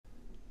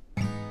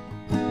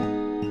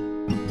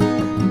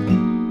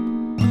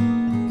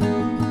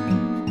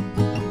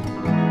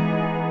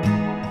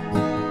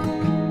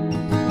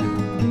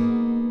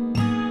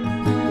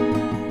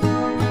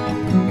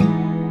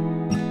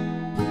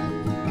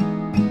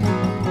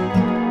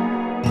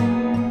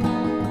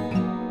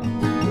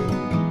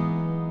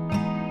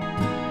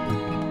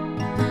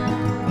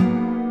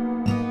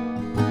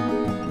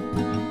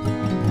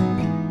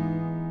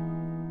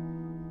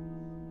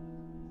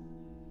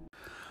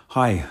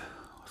Hi,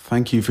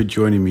 thank you for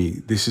joining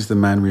me. This is the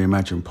Man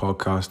Reimagined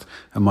podcast,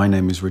 and my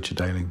name is Richard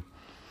Daling.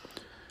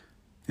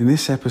 In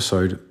this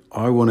episode,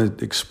 I want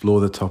to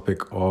explore the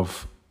topic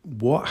of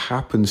what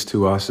happens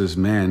to us as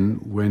men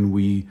when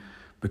we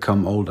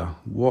become older.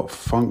 What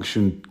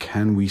function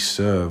can we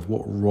serve?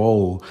 What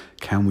role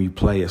can we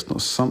play? It's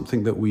not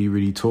something that we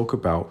really talk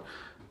about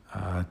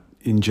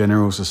in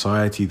general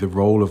society, the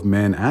role of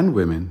men and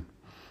women.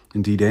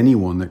 Indeed,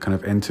 anyone that kind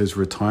of enters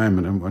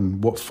retirement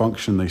and what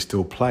function they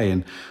still play.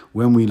 And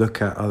when we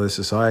look at other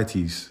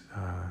societies,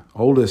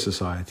 older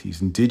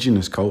societies,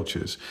 indigenous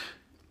cultures,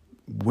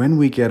 when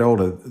we get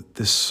older,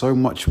 there's so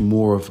much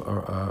more of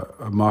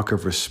a mark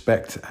of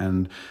respect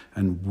and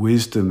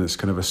wisdom that's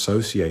kind of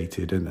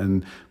associated.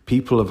 And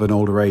people of an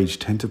older age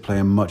tend to play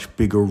a much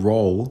bigger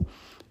role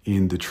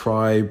in the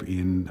tribe,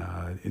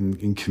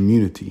 in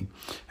community.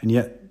 And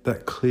yet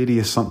that clearly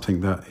is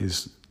something that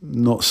is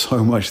not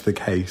so much the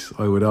case,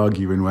 I would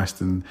argue, in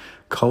Western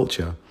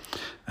culture.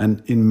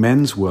 And in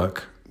men's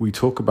work, we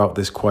talk about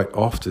this quite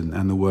often,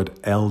 and the word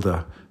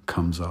elder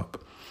comes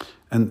up.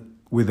 And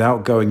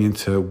without going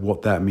into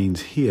what that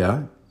means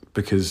here,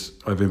 because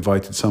I've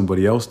invited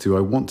somebody else to, I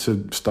want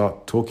to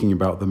start talking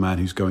about the man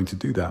who's going to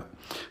do that.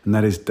 And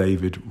that is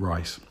David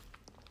Reis.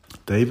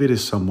 David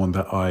is someone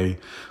that I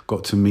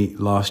got to meet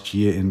last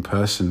year in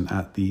person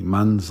at the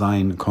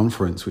Mannsein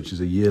conference, which is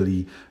a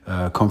yearly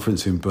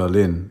conference in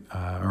Berlin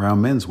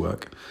around men's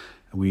work.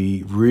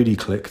 We really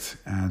clicked,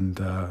 and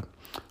I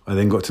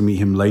then got to meet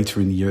him later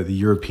in the year at the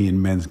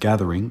European Men's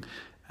Gathering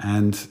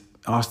and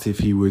asked if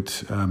he would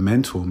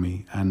mentor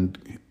me,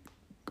 and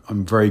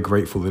I'm very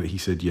grateful that he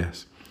said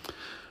yes.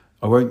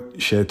 I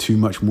won't share too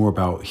much more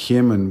about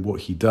him and what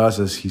he does,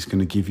 as he's going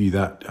to give you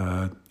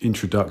that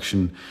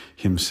introduction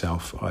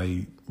himself.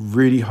 I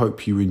really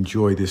hope you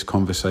enjoy this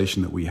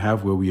conversation that we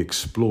have, where we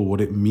explore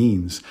what it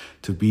means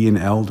to be an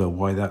elder,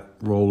 why that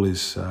role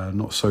is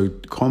not so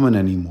common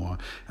anymore.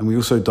 And we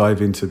also dive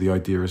into the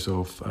ideas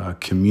of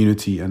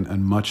community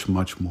and much,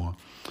 much more.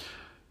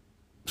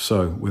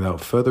 So without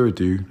further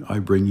ado, I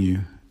bring you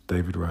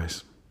David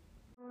Reis.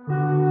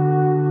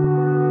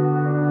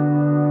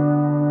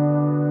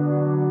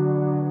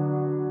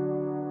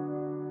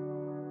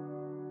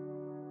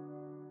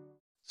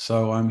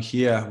 So I'm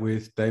here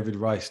with David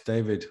Reis.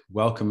 David,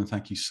 welcome, and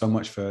thank you so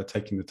much for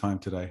taking the time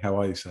today. How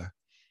are you, sir?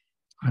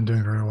 I'm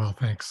doing very well,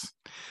 thanks.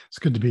 It's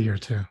good to be here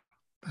too.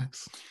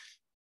 Thanks.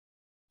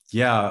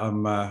 Yeah,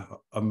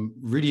 I'm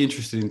really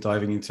interested in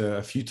diving into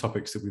a few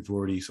topics that we've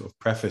already sort of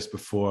prefaced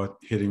before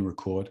hitting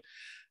record.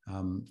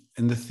 And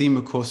the theme,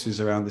 of course, is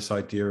around this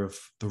idea of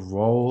the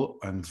role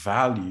and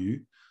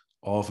value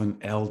of an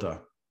elder.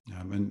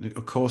 And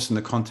of course, in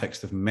the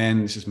context of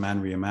men, this is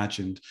Man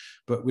Reimagined,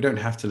 but we don't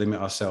have to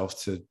limit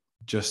ourselves to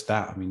just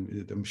that. I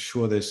mean, I'm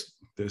sure there's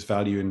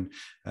value in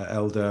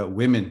elder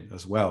women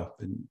as well,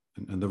 and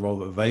the role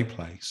that they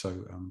play.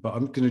 So, but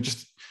I'm going to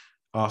just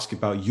ask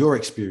about your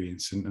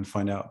experience and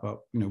find out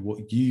about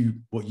what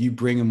you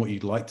bring and what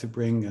you'd like to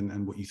bring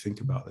and what you think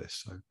about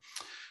this. So,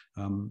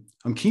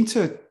 I'm keen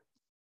to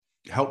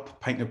help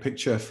paint a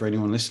picture for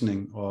anyone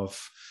listening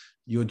of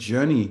your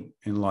journey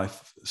in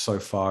life so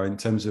far, in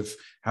terms of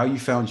how you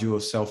found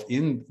yourself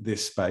in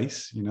this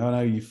space. I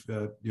know you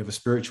have a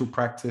spiritual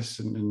practice,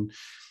 and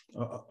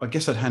I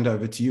guess I'd hand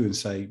over to you and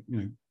say,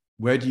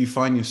 where do you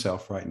find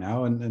yourself right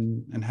now,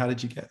 and how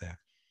did you get there?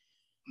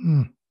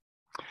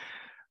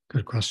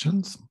 Good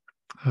questions.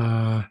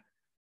 I'm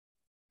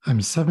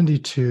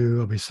 72.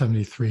 I'll be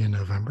 73 in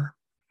November.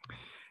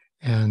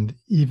 And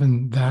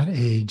even that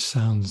age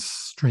sounds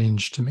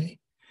strange to me,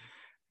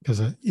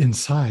 because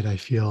inside I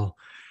feel,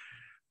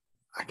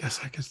 I guess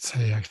I could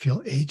say, I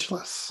feel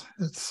ageless.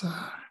 It's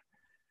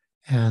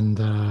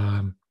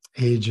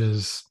age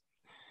is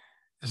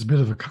a bit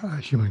of a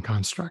human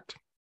construct.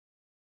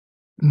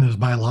 And there's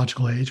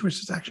biological age,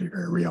 which is actually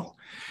very real.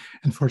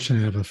 And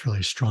fortunately, I have a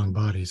fairly strong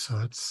body,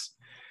 so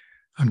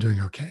I'm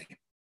doing okay.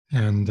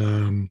 And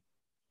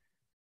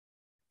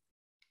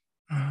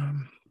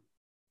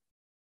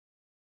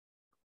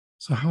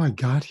so how I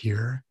got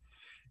here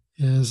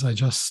is I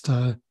just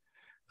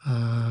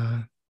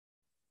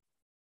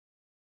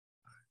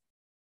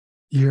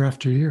year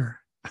after year.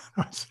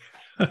 I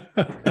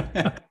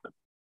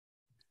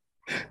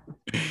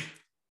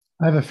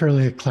have a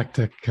fairly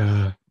eclectic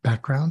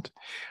background.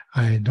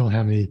 I don't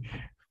have any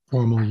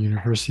formal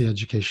university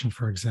education,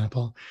 for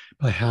example,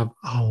 but I have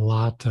a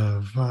lot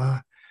of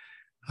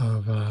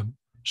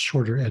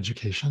shorter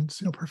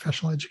educations,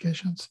 professional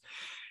educations.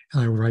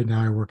 And right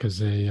now I work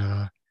as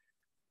a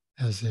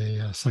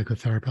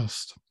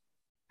psychotherapist,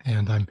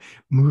 and I'm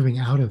moving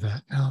out of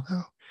that now,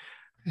 though,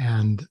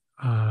 and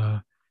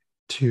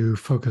to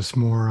focus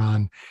more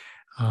on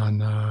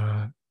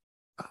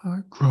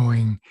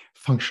growing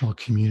functional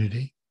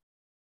community.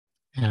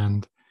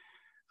 And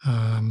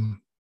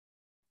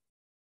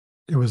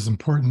it was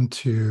important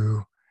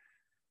to,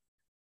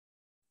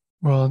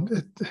 well,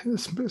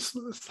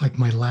 it's like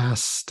my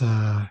last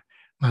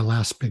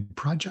big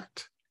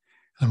project.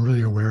 I'm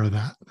really aware of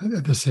that.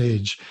 At this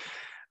age,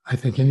 I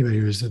think anybody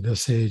who's at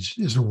this age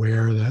is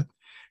aware that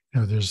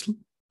there's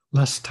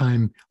less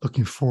time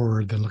looking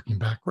forward than looking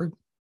backward.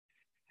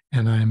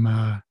 And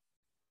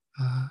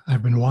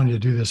I've been wanting to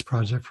do this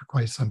project for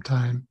quite some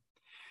time.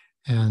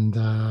 And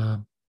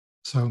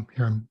so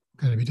here I'm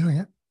going to be doing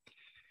it.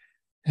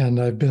 And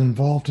I've been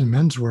involved in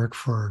men's work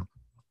for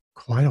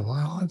quite a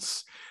while.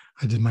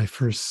 I did my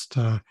first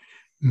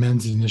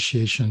men's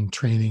initiation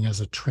training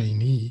as a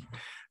trainee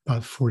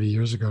about 40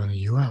 years ago in the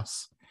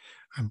US.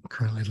 I'm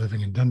currently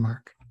living in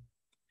Denmark.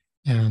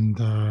 And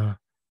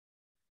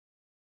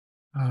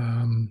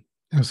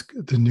it was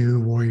the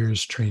New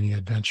Warriors Training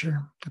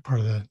Adventure, part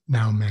of the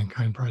Now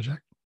Mankind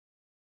Project.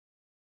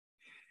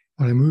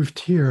 When I moved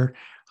here,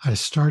 I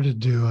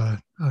started to do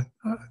a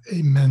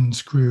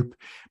men's group,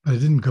 but it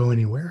didn't go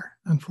anywhere,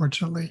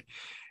 unfortunately.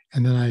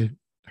 And then I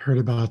heard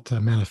about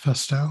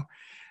Manifesto,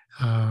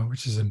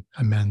 which is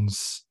a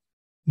men's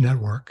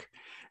network,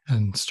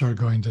 and started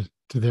going to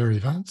their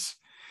events.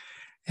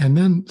 And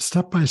then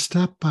step by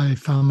step, I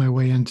found my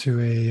way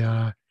into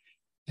a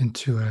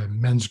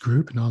men's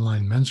group, an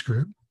online men's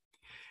group.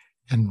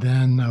 And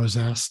then I was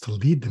asked to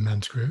lead the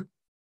men's group.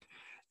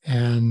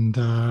 And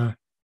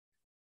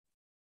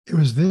it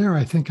was there,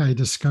 I think, I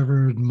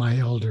discovered my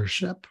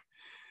eldership.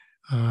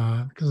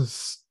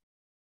 Because,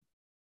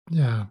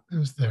 yeah, it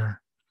was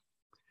there.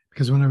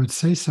 Because when I would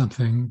say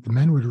something, the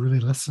men would really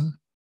listen.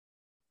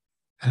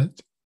 And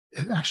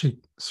it actually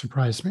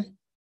surprised me.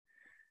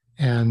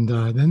 And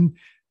then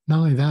not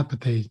only that,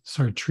 but they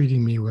started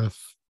treating me with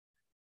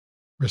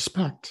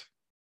respect,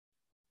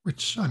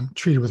 which I'm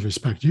treated with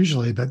respect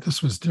usually, but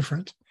this was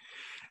different.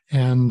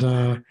 And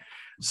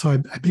so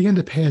I began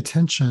to pay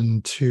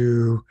attention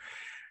to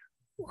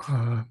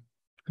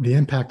the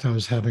impact I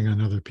was having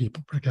on other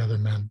people, particularly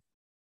other men.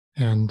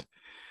 And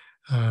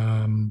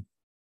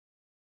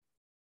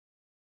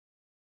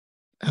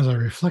as I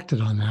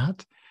reflected on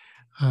that,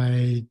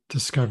 I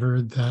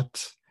discovered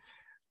that,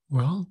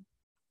 well,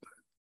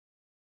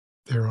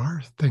 there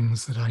are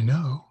things that I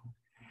know,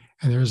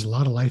 and there's a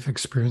lot of life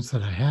experience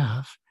that I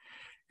have,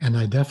 and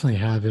I definitely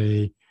have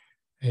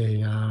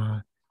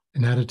an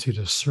attitude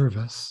of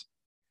service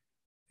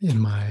in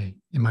my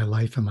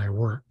life and my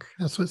work.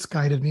 That's what's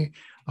guided me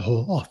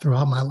all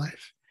throughout my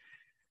life,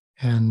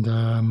 and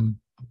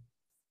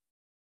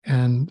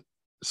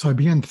so I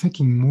began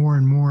thinking more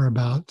and more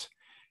about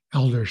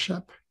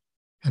eldership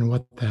and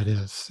what that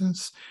is.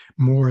 It's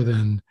more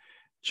than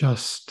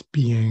just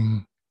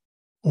being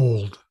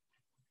old.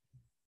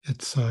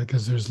 It's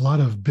because there's a lot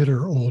of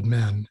bitter old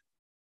men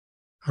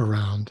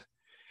around,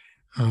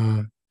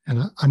 and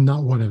I'm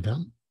not one of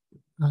them.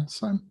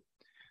 So I'm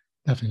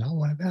definitely not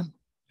one of them.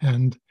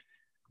 And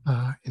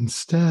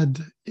instead,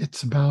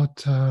 it's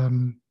about how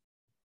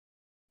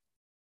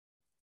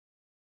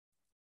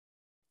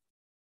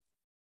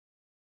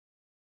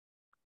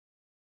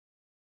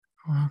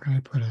can I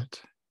put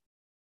it?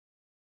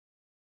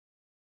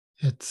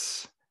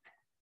 It's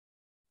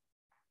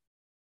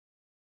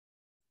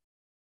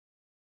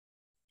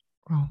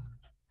well,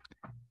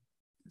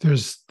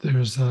 there's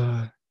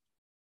a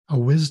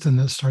wisdom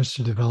that starts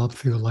to develop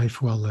through a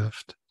life well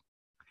lived.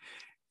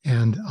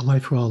 And a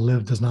life well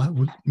lived does not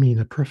mean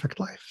a perfect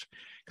life,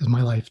 because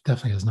my life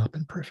definitely has not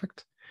been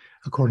perfect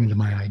according to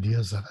my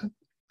ideas of it.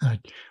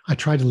 I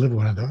tried to live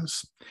one of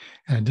those,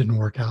 and it didn't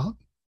work out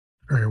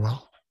very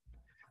well.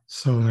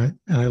 So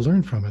I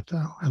learned from it,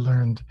 though. I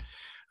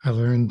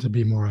learned to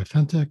be more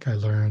authentic. I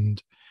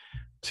learned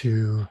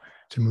to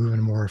move in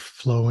a more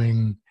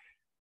flowing,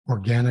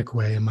 organic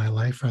way in my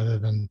life, rather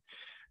than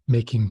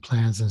making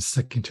plans and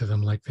sticking to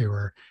them like they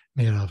were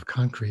made out of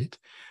concrete.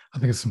 I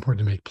think it's important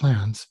to make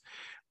plans,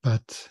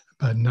 but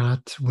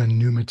not when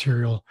new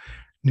material,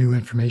 new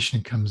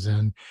information comes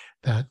in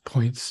that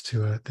points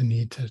to the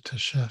need to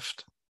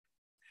shift.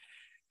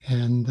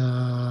 And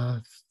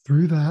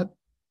through that,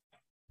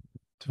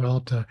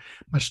 developed a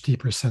much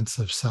deeper sense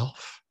of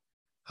self,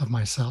 of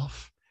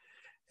myself,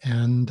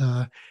 and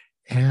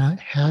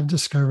have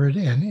discovered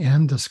and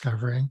am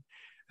discovering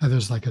that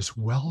there's like this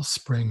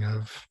wellspring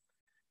of,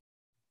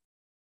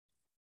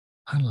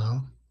 I don't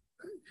know,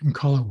 you can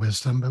call it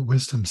wisdom, but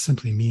wisdom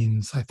simply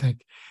means, I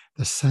think,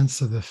 the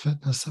sense of the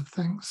fitness of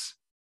things.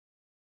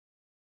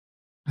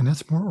 And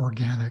that's more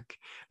organic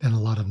than a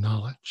lot of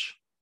knowledge.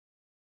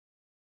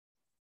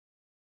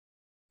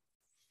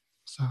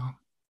 So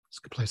it's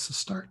a good place to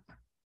start.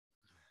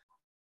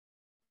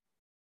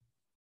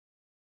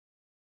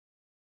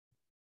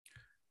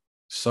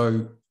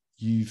 So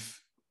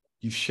you've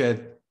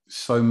shared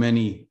so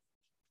many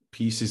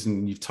pieces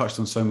and you've touched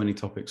on so many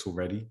topics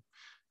already.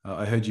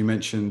 I heard you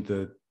mention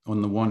that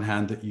on the one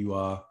hand that you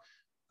are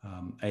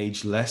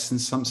ageless in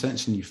some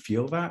sense, and you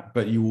feel that,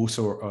 but you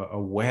also are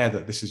aware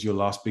that this is your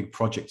last big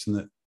project, and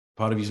that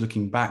part of you is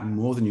looking back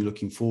more than you're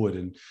looking forward.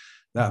 And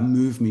that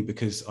moved me,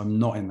 because I'm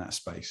not in that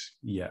space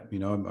yet. You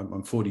know,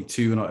 I'm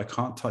 42 and I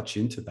can't touch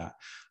into that.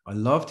 I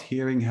loved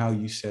hearing how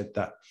you said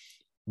that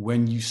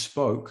when you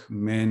spoke,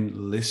 men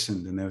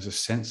listened, and there was a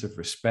sense of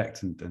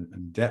respect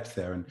and depth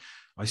there. And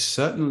I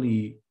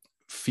certainly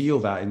feel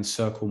that in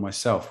circle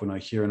myself when I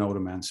hear an older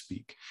man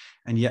speak.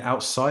 And yet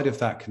outside of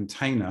that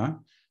container,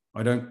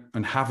 I don't,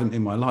 and haven't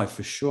in my life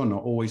for sure,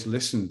 not always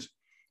listened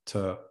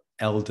to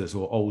elders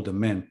or older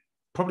men,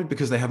 probably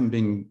because they haven't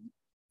been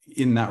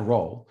in that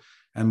role.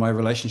 And my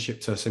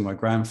relationship to, say, my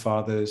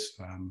grandfathers,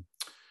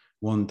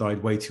 one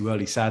died way too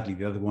early, sadly.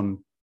 The other one,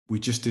 we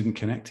just didn't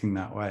connect in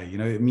that way. You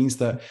know, it means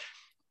that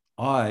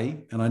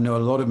and I know a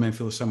lot of men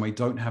feel the same way,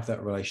 don't have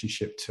that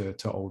relationship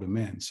to older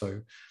men. So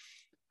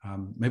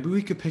maybe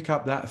we could pick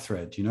up that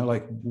thread, you know,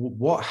 like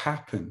what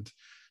happened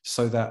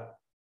so that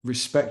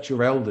respect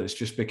your elders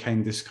just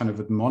became this kind of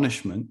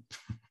admonishment,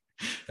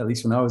 at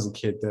least when I was a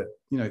kid, that,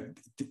 you know,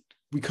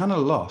 we kind of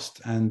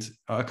lost. And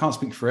I can't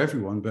speak for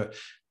everyone, but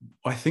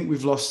I think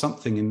we've lost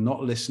something in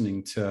not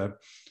listening to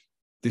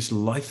this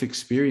life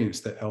experience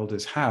that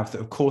elders have,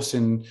 that of course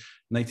in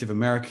Native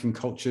American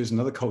cultures and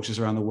other cultures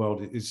around the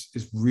world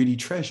is really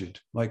treasured.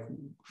 Like,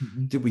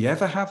 did we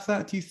ever have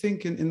that, do you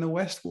think, in the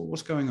West?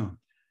 What's going on?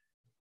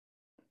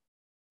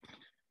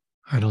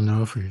 I don't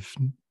know if we've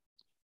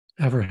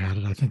ever had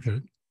it. I think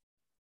that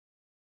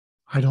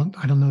I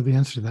don't know the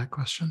answer to that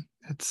question.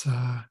 It's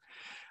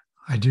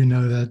I do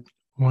know that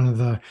one of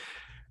the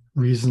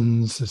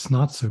reasons it's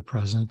not so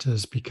present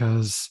is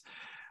because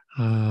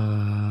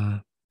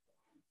our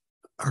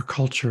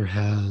culture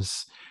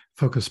has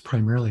focused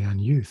primarily on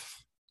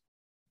youth.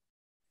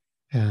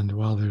 And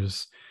while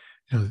there's,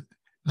 you know,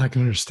 I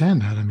can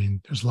understand that. I mean,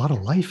 there's a lot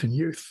of life in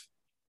youth,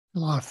 a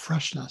lot of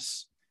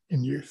freshness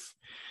in youth.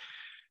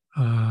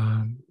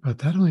 But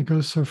that only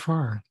goes so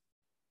far.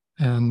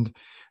 And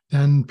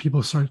then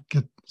people start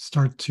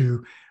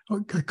to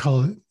I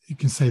call it, you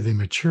can say they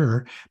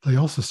mature, but they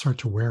also start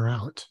to wear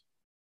out.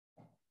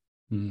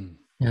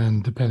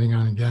 And depending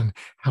on, again,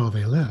 how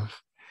they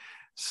live.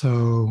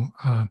 So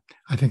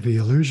I think the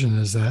illusion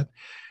is that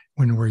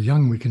when we're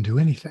young, we can do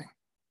anything.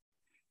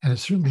 And it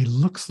certainly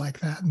looks like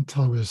that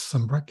until there's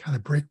some kind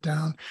of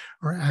breakdown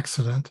or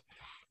accident.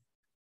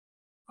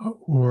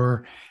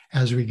 Or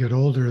as we get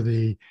older,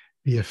 the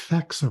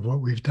effects of what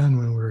we've done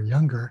when we were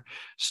younger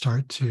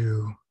start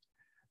to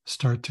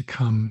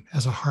come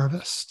as a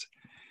harvest.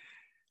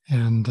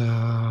 And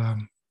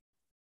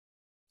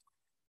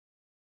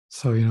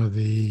so, you know,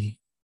 the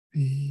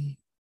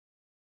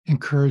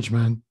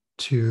encouragement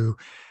to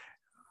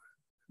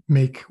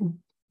make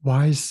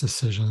wise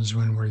decisions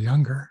when we're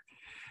younger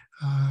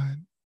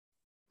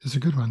is a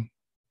good one,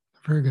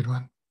 a very good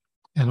one.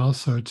 And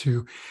also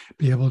to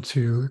be able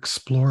to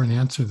explore and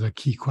answer the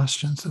key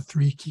questions, the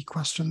three key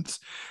questions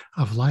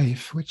of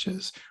life, which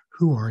is,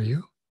 who are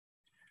you?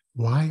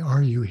 Why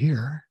are you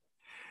here?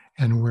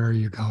 And where are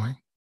you going?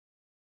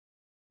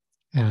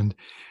 And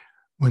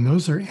when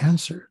those are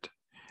answered,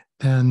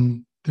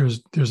 then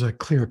there's a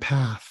clear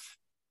path,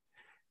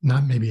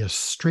 not maybe a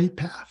straight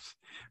path,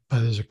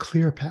 but there's a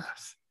clear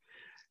path.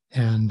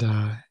 And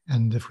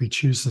if we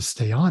choose to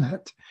stay on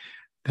it,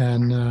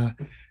 then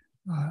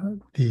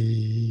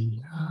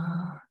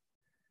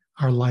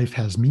our life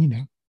has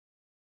meaning.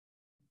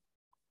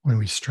 When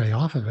we stray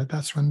off of it,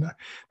 that's when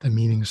the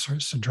meaning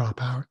starts to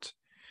drop out,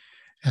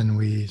 and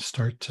we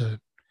start to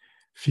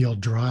feel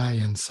dry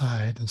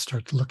inside and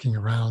start looking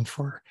around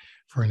for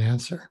an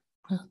answer.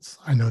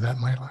 I know that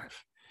in my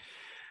life.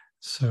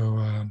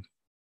 So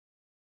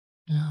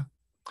yeah.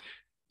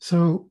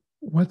 So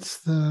we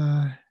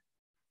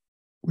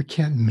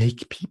can't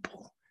make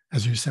people,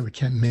 as you said, we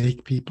can't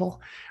make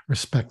people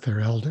respect their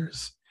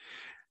elders.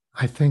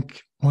 I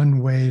think one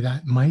way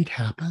that might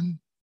happen,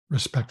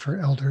 respect for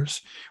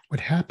elders would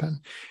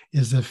happen,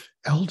 is if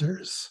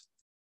elders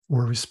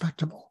were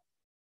respectable.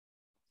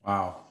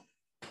 Wow.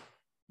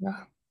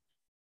 Yeah.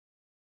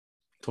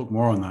 Talk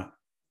more on that.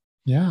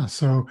 Yeah.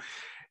 So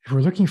if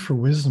we're looking for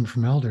wisdom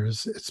from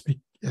elders, it's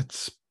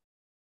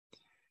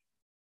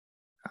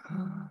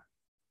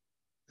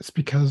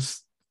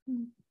because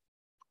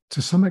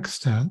to some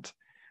extent,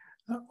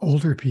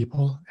 older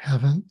people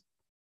haven't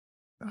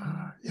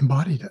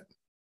embodied it.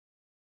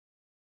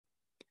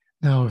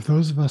 Now, if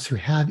those of us who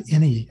have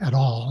any at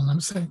all, and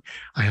I'm saying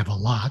I have a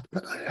lot,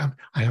 but I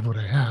have what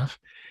I have.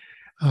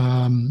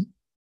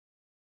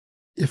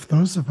 If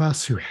those of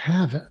us who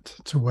have it,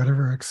 to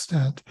whatever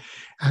extent,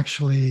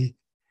 actually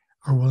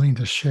are willing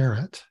to share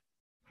it,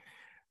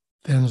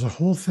 then there's a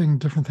whole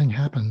different thing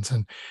happens.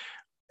 And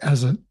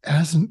as an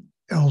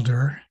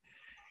elder,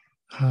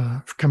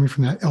 coming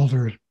from that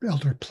elder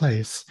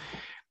place,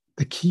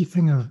 the key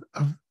thing of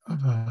an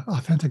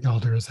authentic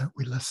elder is that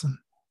we listen.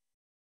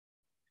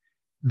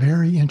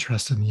 Very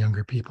interested in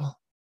younger people,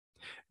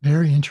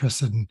 very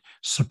interested in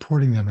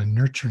supporting them and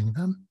nurturing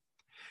them.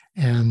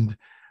 And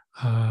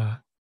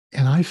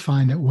I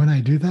find that when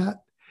I do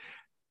that,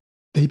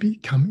 they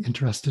become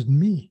interested in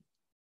me.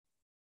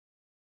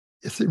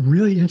 It's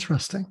really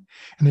interesting.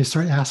 And they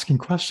start asking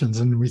questions,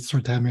 and we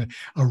start having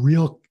a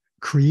real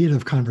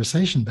creative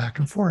conversation back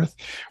and forth,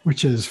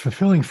 which is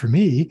fulfilling for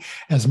me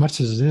as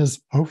much as it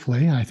is,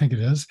 hopefully, I think it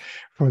is,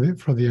 for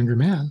the younger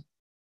man.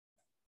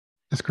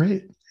 It's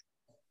great.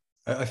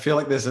 I feel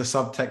like there's a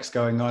subtext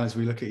going on as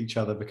we look at each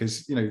other,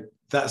 because, you know,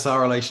 that's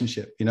our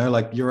relationship, you know,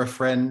 like you're a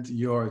friend,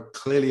 you're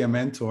clearly a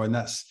mentor, and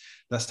that's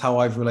how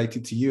I've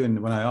related to you.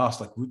 And when I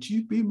asked, like, would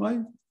you be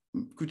my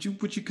would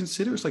you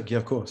consider? It's like, yeah,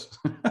 of course.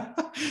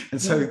 And Yeah.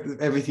 so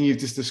everything you've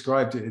just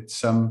described,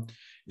 it's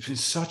been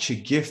such a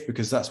gift,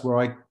 because that's where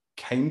I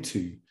came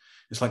to.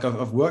 It's like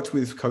I've worked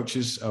with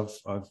coaches, I've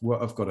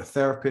got a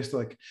therapist,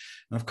 like,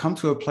 and I've come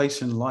to a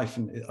place in life,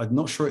 and I'm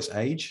not sure it's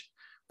age,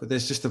 but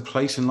there's just a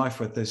place in life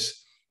where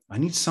I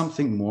need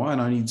something more,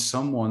 and I need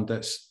someone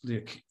that's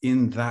like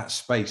in that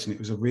space. And it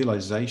was a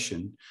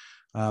realization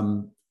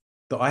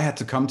that I had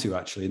to come to,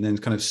 actually, and then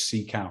kind of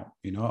seek out,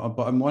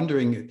 But I'm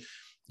wondering,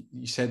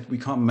 you said we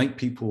can't make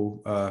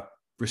people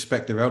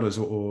respect their elders,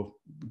 or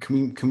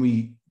can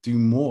we do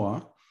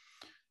more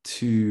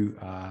to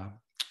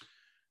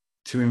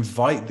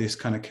invite this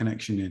kind of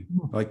connection in?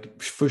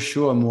 Like, for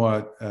sure,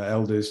 more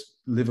elders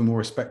live a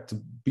more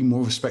be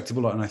more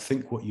respectable. And I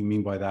think what you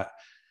mean by that,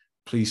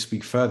 please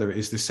speak further,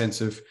 is the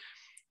sense of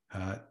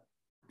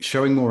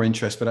showing more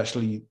interest, but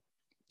actually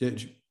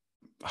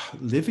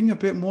living a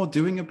bit more,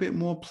 doing a bit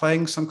more,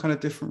 playing some kind of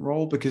different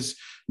role. Because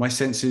my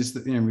sense is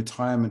that,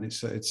 retirement,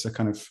 it's a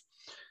kind of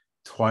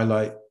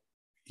twilight,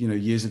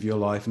 years of your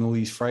life, and all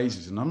these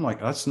phrases. And I'm like,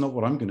 that's not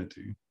what I'm going to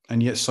do.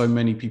 And yet so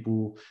many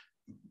people,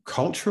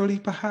 culturally,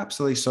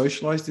 perhaps, are they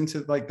socialized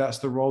into, like, that's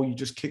the role you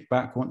just kick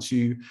back once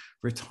you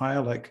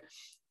retire? Like,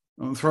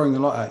 I'm throwing a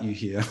lot at you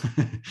here,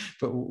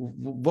 but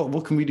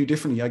what can we do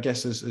differently, I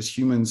guess, as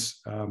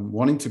humans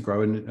wanting to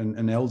grow,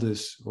 and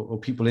elders or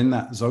people in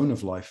that zone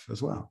of life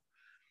as well?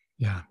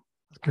 Yeah,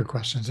 good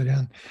questions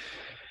again.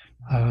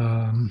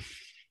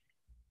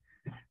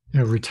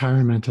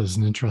 Retirement is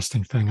an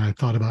interesting thing. I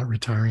thought about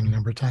retiring a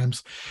number of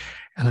times,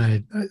 and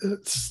I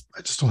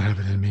just don't have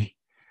it in me.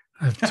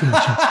 I have too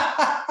much.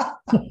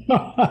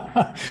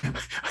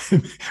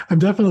 I'm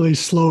definitely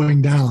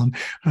slowing down,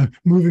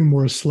 moving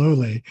more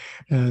slowly,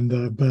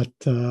 and but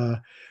the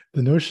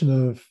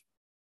notion of,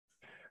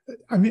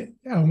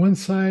 on one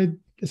side,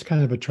 it's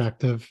kind of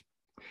attractive.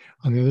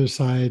 On the other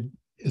side,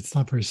 it's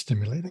not very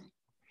stimulating.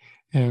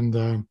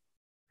 And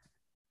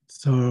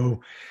so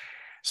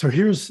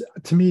here's,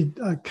 to me,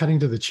 cutting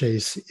to the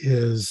chase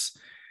is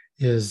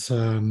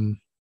I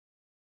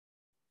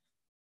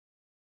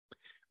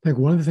think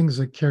one of the things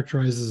that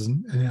characterizes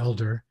an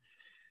elder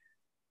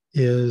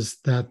is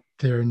that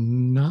they're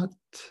not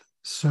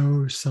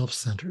so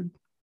self-centered.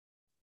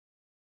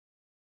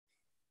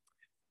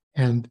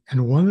 And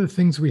one of the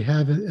things we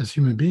have as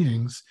human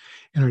beings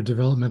in our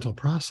developmental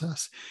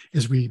process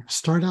is we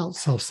start out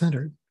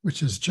self-centered,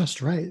 which is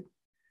just right.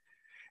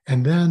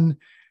 And then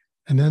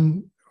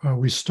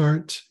we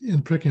start,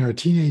 in particular in our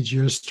teenage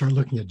years, start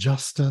looking at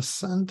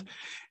justice and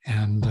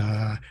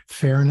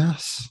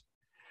fairness,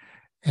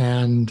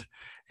 and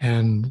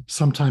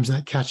sometimes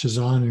that catches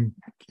on and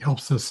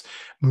helps us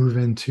move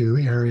into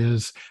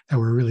areas that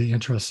we're really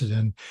interested in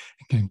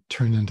and can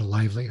turn into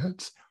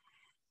livelihoods.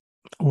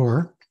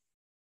 Or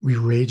we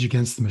rage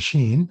against the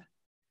machine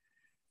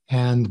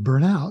and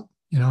burn out,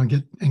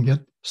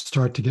 and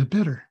start to get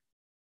bitter.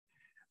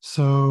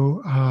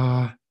 So,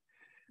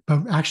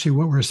 but actually,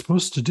 what we're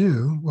supposed to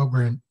do, what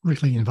we're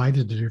really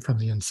invited to do from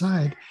the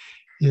inside,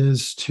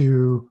 is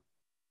to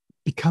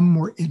become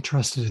more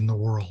interested in the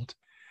world.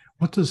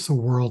 What does the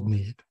world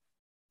need?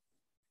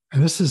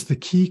 And this is the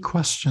key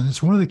question.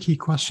 It's one of the key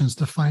questions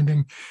to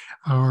finding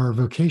our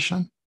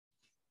vocation,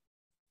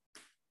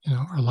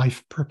 our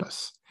life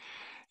purpose,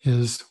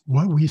 is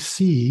what we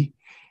see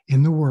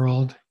in the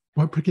world.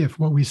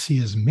 What we see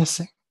is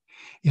missing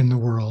in the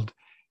world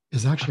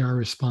is actually our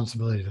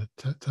responsibility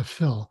to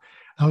fill.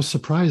 I was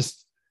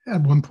surprised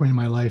at one point in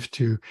my life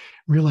to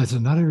realize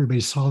that not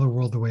everybody saw the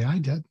world the way I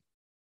did.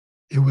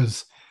 It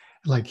was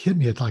like hit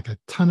me at like a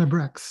ton of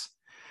bricks.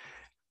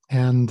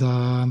 And so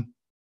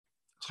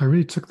I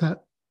really took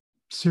that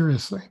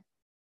seriously.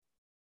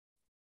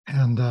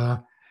 And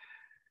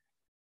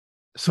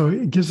so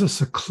it gives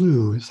us a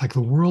clue. It's like the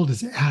world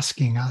is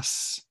asking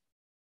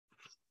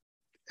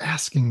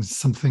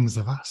some things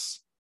of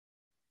us,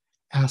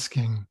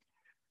 asking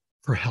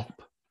for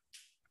help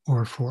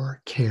or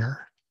for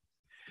care.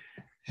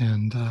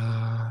 And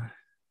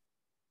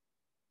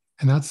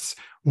that's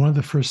one of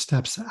the first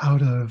steps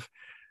out of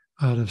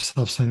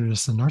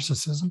self-centeredness and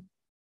narcissism.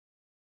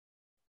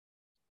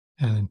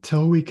 And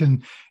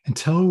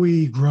until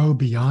we grow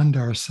beyond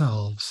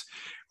ourselves,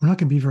 we're not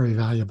going to be very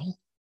valuable.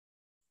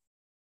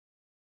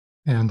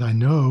 And I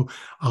know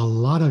a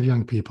lot of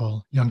younger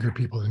people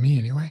than me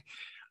anyway,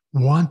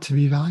 want to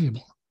be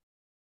valuable.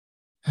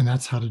 And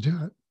that's how to do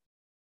it.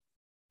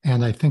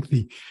 And I think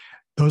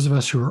those of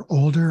us who are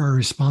older are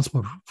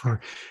responsible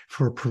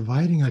for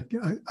providing a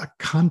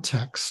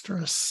context or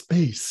a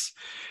space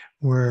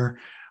where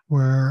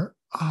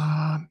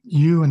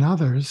you and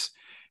others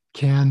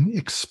can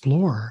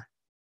explore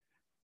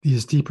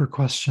these deeper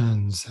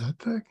questions,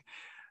 the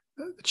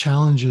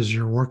challenges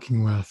you're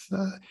working with,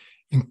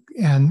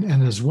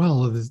 and as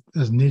well as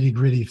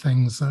nitty-gritty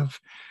things of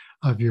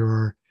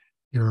your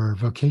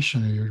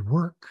vocation or your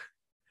work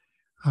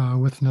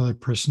with another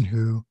person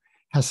who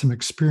has some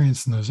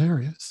experience in those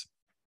areas.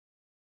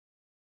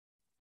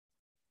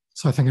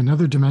 So I think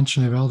another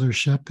dimension of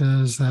eldership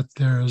is that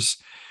there's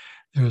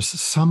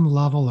some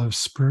level of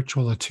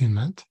spiritual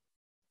attunement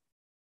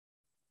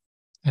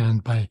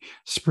And by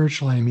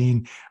spiritual, I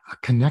mean a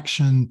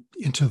connection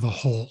into the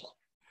whole,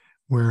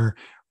 where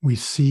we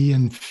see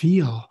and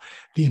feel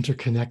the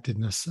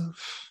interconnectedness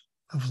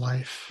of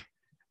life,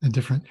 the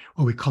different,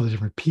 what we call the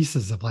different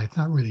pieces of life,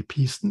 not really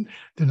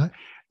they're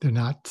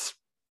not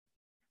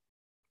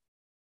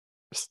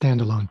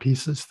standalone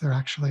pieces. They're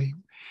actually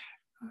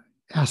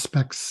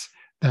aspects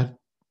that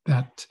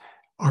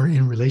are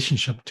in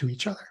relationship to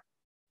each other.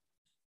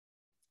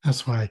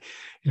 That's why,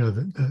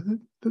 the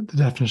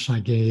definition I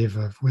gave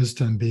of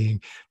wisdom being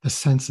the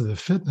sense of the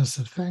fitness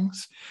of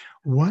things.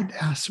 What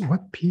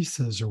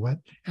pieces or what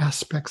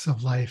aspects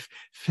of life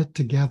fit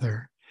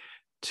together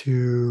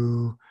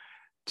to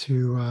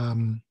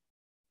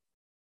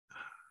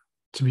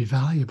be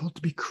valuable,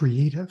 to be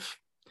creative?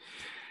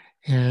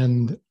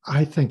 And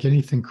I think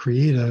anything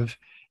creative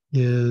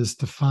is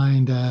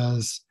defined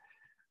as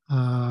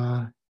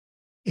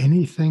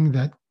anything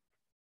that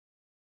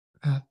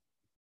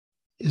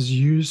is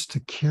used to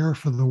care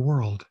for the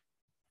world.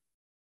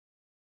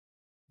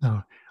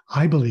 Now,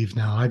 I believe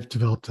now I've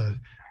developed a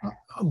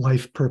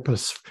life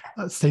purpose,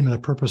 a statement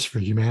of purpose for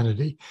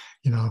humanity.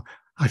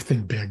 I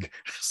think big.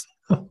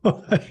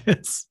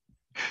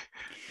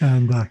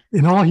 And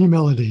in all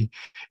humility,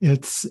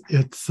 it's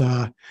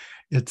that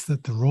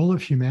the role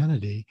of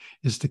humanity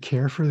is to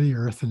care for the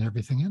earth and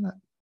everything in it.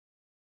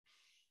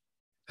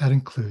 That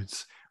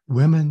includes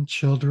women,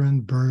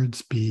 children,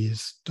 birds,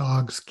 bees,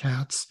 dogs,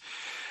 cats,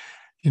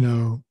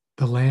 the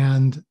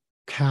land,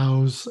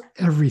 cows,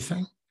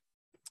 everything.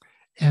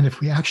 And if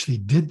we actually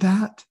did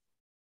that,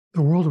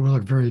 the world would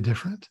look very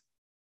different.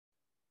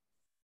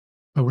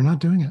 But we're not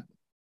doing it.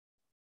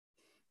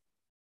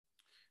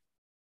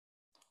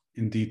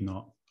 Indeed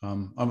not.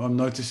 I'm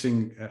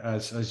noticing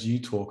as you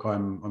talk,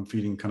 I'm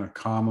feeling kind of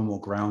calmer, more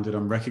grounded.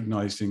 I'm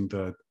recognizing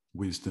the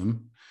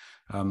wisdom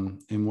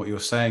in what you're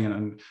saying.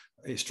 And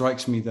it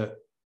strikes me that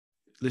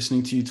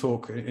listening to you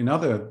talk in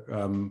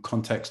other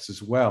contexts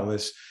as well,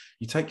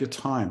 you take your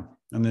time,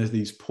 and there's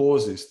these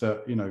pauses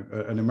that,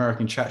 an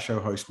American chat show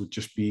host would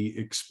just be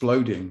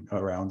exploding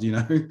around,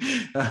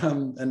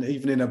 and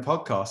even in a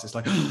podcast, it's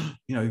like,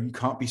 you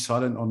can't be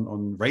silent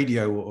on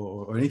radio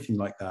or anything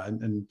like that.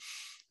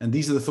 And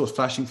these are the thoughts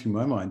flashing through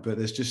my mind, but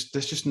there's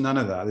just none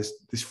of that. There's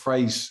this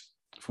phrase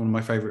from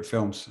one of my favorite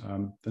films.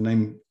 The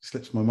name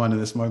slips my mind in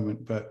this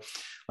moment, but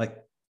like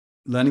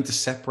learning to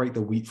separate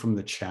the wheat from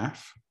the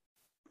chaff.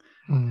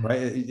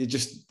 Right. It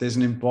just, there's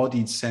an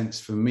embodied sense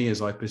for me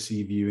as I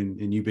perceive you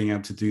in you being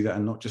able to do that,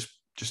 and not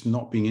just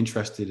not being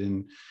interested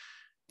in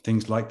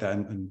things like that.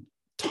 And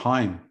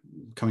time,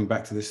 coming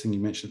back to this thing you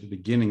mentioned at the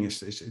beginning,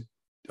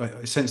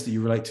 I sense that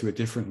you relate to it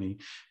differently,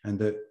 and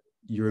that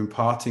you're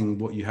imparting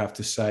what you have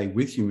to say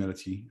with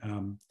humility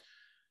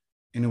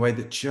in a way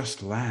that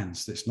just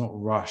lands, that's not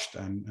rushed.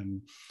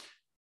 I'm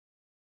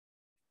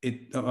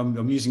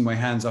using my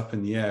hands up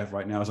in the air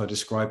right now as I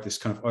describe this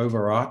kind of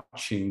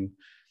overarching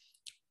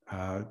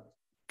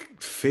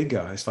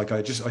figure. It's like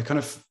I kind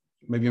of,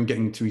 maybe I'm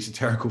getting too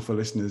esoterical for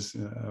listeners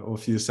or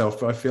for yourself,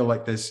 but I feel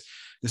like there's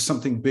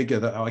something bigger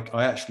that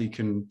I actually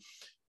can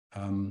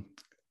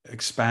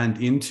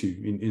expand into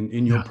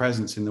in your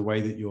presence, in the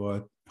way that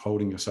you're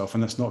holding yourself.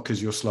 And that's not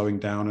because you're slowing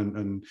down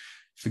and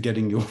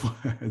forgetting your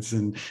words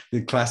and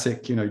the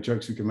classic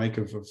jokes we can make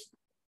of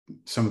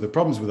some of the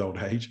problems with old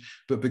age,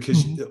 but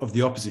because of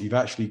the opposite. You've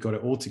actually got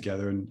it all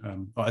together,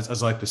 and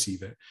as I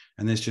perceive it,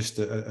 and there's just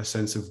a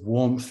sense of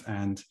warmth,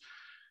 and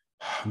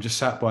I'm just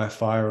sat by a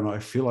fire, and I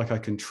feel like I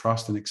can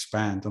trust and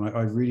expand. And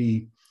I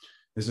really,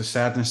 there's a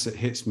sadness that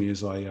hits me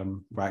as I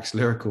wax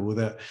lyrical,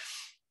 that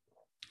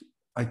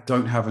I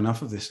don't have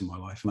enough of this in my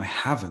life, and I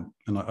haven't.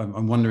 And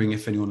I'm wondering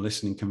if anyone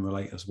listening can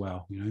relate as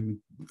well.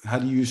 How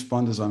do you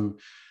respond as I'm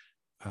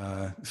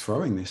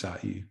throwing this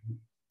at you?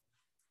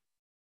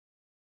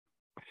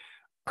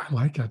 I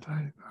like it.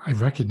 I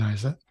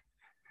recognize it.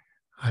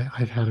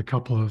 I've had a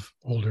couple of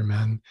older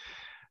men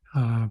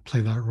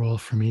play that role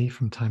for me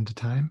from time to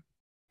time.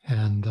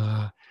 And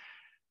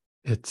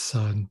it's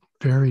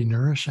very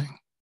nourishing.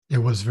 It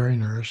was very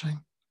nourishing.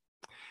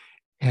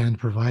 And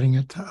providing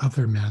it to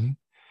other men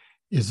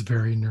is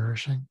very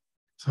nourishing.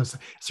 So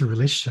it's a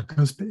relationship.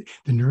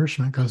 The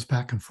nourishment goes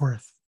back and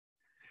forth.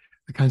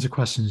 The kinds of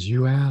questions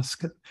you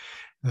ask,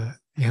 the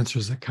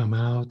answers that come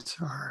out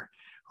or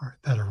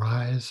that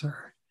arise,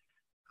 or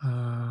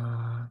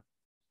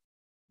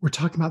we're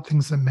talking about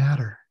things that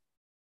matter.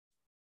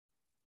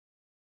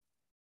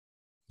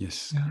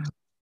 Yes.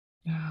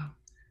 Yeah.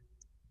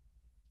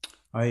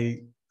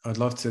 I'd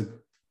love to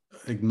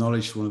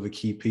acknowledge one of the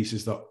key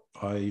pieces that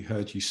I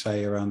heard you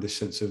say around this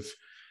sense of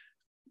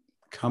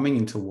coming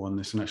into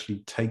oneness and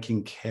actually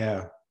taking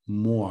care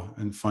more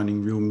and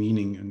finding real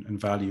meaning and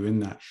value in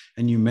that.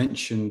 And you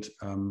mentioned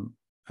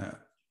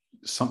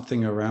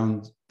something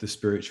around the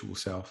spiritual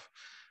self.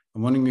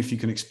 I'm wondering if you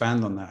can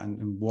expand on that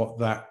and what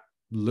that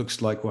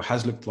looks like or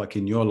has looked like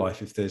in your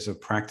life, if there's a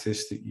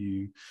practice that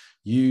you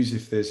use,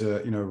 if there's a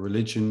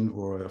religion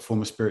or a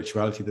form of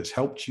spirituality that's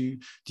helped you.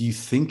 Do you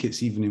think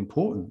it's even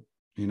important?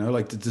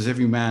 Like, does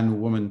every man or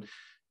woman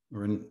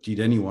or did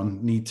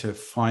anyone need to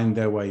find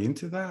their way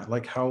into that?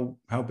 Like how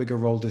big a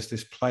role does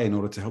this play in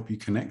order to help you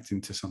connect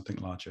into something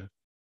larger?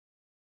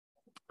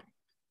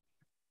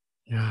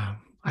 Yeah,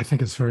 I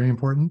think it's very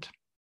important.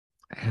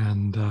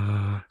 And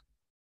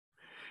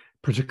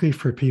particularly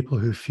for people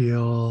who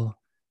feel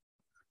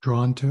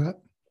drawn to it.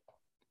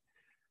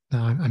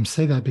 Now, I'm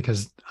saying that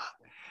because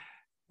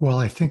while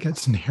I think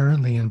it's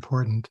inherently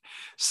important,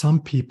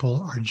 some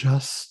people are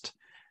just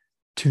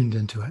tuned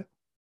into it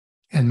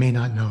and may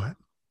not know it.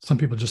 Some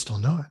people just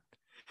don't know it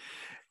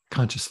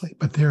consciously,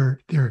 but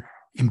they're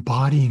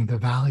embodying the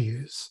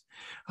values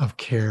of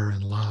care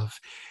and love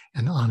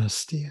and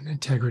honesty and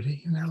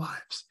integrity in their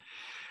lives.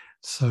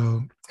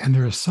 So, and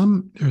there are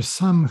some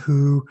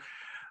who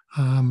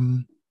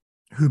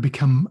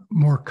become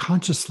more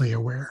consciously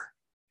aware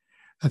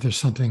that there's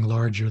something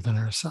larger than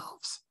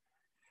ourselves,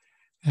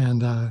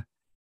 and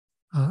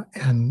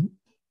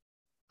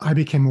I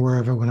became aware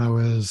of it when I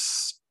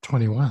was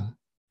 21.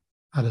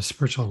 I had a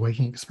spiritual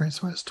awakening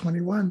experience when I was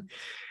 21,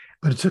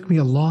 but it took me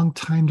a long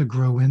time to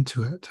grow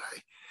into it.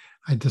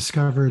 I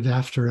discovered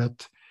after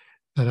it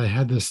that I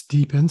had this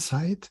deep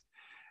insight,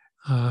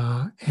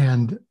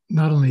 and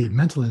not only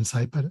mental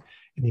insight, but an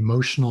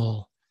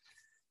emotional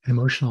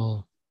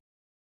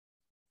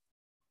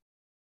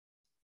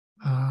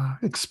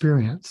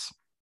experience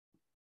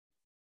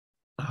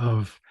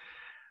of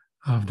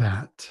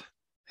that.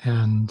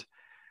 And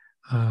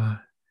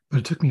but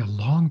it took me a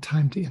long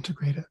time to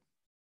integrate it.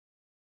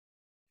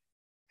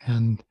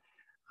 And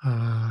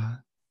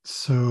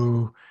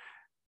so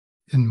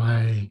in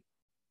my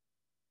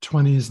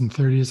 20s and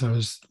 30s,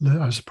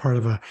 I was part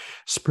of a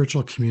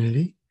spiritual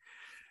community,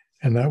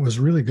 and that was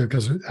really good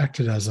because it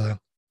acted as a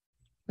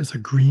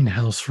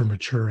greenhouse for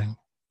maturing.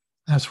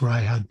 That's where I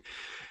had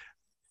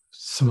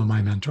some of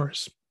my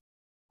mentors.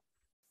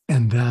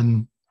 And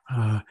then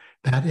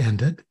that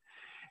ended,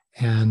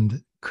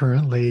 and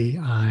currently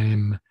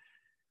I'm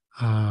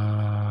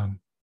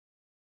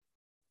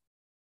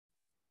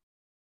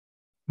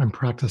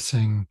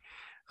practicing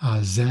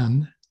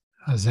Zen,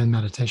 a Zen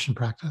meditation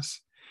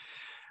practice,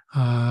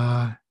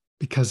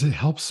 because it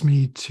helps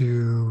me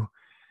to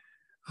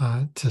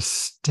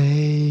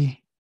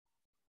stay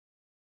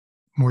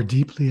more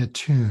deeply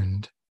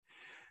attuned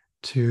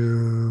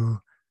to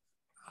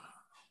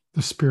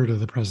the spirit of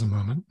the present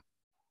moment.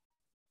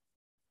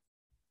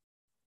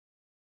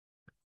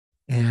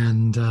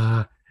 And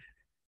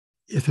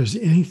if there's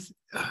any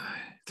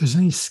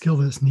skill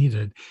that's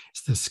needed,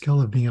 it's the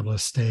skill of being able to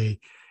stay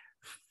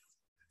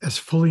as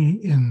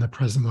fully in the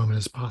present moment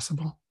as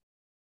possible.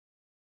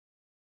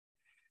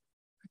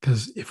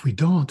 Because if we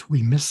don't,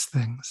 we miss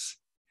things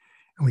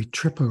and we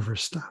trip over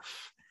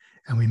stuff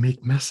and we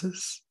make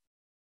messes.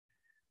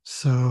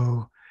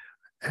 So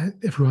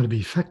if we want to be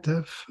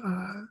effective,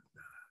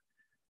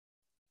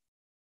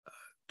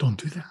 don't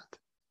do that.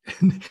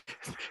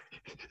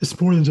 It's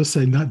more than just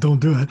saying don't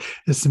do it.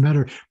 It's a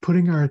matter of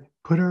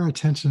put our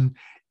attention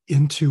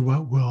into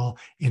what will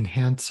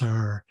enhance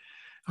our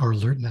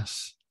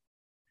alertness.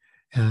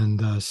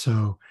 And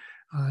so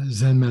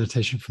Zen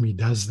meditation for me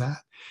does that.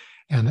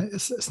 And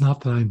it's not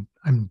that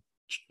I'm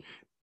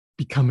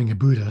becoming a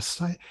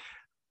Buddhist.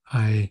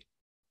 I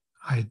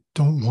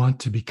don't want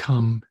to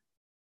become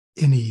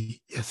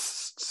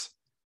anytheists,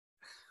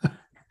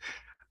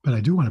 but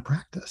I do want to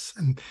practice.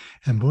 And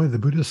boy, the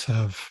Buddhists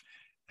have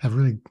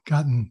really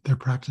gotten their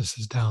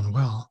practices down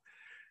well.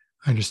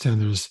 I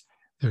understand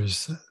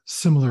there's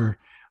similar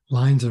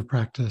lines of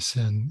practice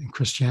in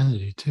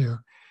Christianity too,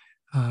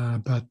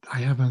 but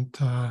I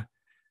haven't. I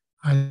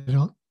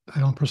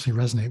don't personally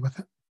resonate with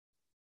it.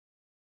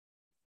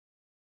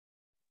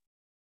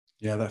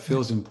 Yeah, that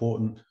feels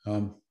important.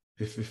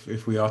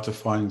 If we are to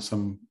find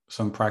some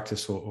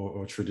practice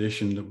or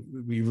tradition,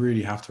 we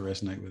really have to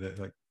resonate with it,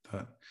 like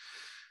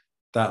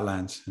that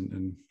lands.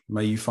 And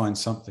may you find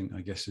something,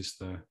 I guess, is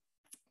the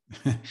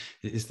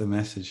is the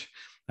message.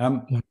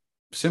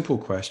 Simple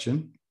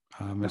question.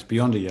 It's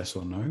beyond a yes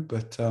or no,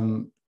 but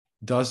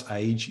does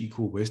age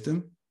equal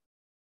wisdom?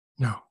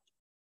 No.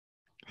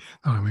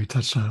 Oh, we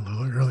touched on it a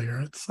little earlier.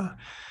 It's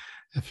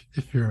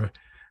if you're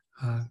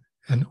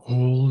an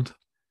old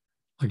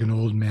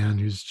man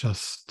who's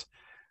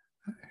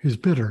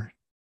bitter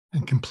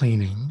and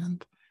complaining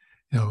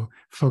and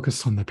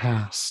focused on the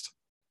past,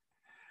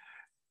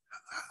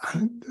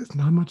 there's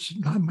not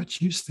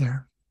much use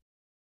there.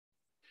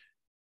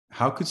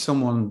 How could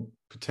someone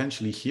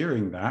potentially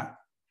hearing that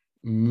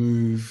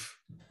move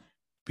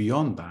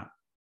beyond that?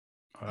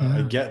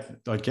 I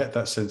get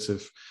that sense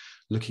of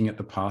looking at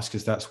the past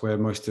because that's where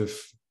most of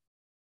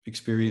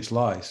experience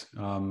lies.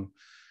 How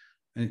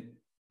can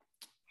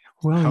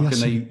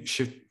they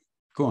shift?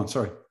 Go on,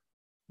 sorry.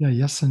 Yeah,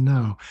 yes and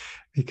no,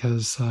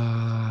 because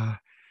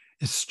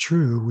it's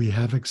true, we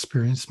have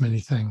experienced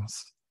many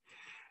things,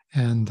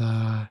 and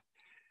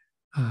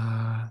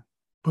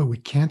but we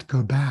can't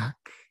go back.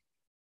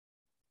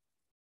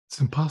 It's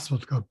impossible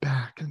to go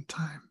back in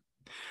time.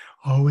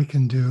 All we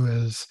can do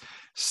is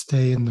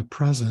stay in the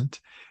present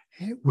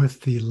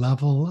with the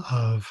level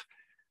of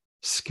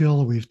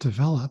skill we've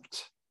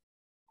developed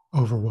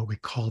over what we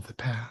call the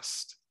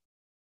past,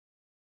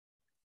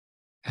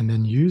 and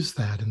then use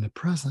that in the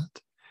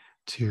present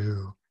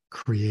to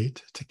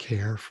create, to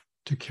care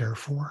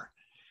for,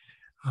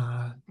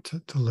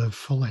 to live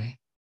fully.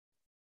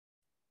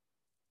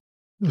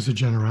 Those are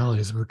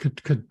generalities. We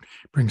could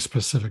bring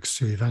specifics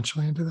to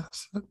eventually into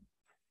this.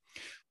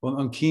 Well,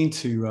 I'm keen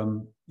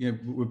to,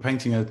 you're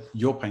painting a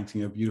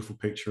beautiful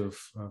picture of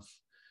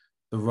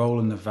the role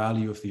and the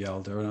value of the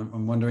elder. And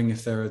I'm wondering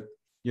if there are,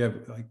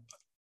 like,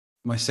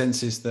 my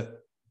sense is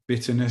that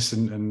bitterness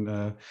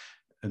and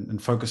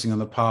focusing on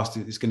the past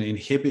is going to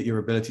inhibit your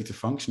ability to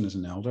function as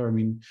an elder. I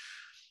mean,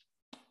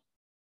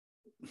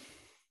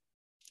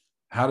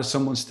 how does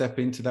someone step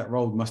into that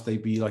role? Must they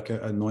be like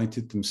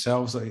anointed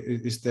themselves? Like,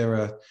 is there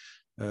a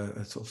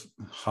sort of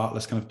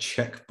heartless kind of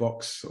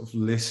checkbox sort of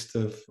list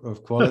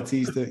of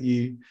qualities that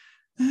you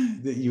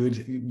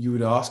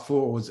would ask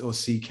for or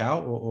seek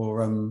out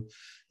or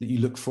that you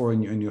look for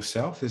in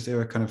yourself? Is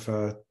there a kind of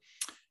a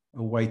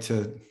way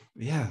to,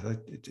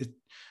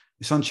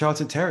 it's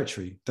uncharted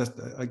territory?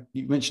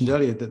 You mentioned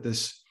earlier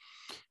that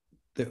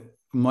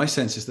my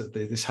sense is that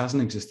this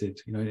hasn't existed,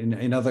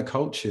 in other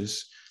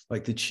cultures,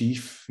 like the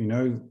chief,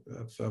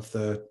 of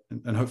the,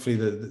 and hopefully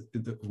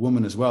the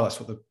woman as well. That's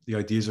what the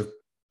ideas of,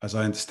 as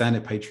I understand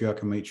it,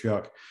 patriarch and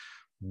matriarch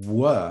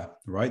were,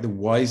 right? The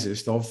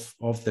wisest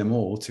of them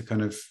all to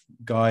kind of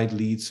guide,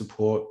 lead,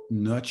 support,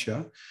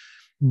 nurture.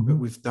 Mm-hmm. But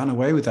we've done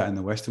away with that in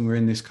the West, and we're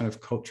in this kind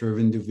of culture of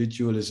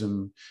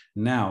individualism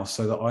now,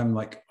 so that I'm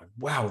like,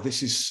 wow,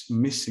 this is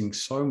missing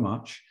so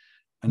much.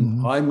 And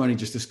mm-hmm. I'm only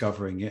just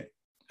discovering it,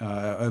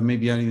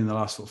 maybe only in the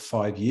last sort of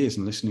 5 years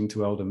and listening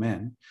to elder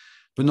men,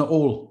 but not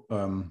all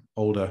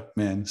older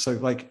men. So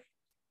like,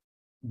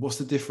 what's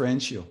the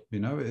differential?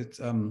 It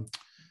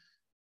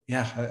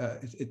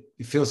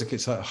feels like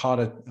it's a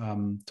harder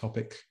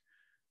topic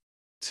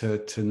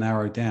to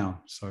narrow down.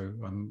 So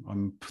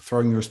I'm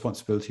throwing the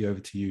responsibility over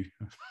to you.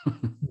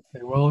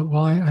 Okay, well,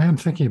 I am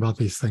thinking about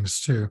these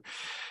things too.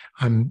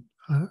 I'm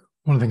one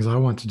of the things I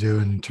want to do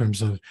in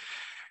terms of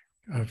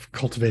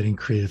cultivating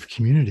creative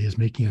community is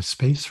making a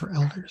space for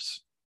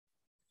elders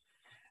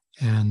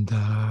and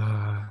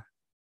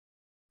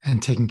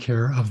taking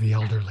care of the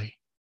elderly.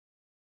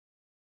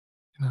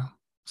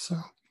 So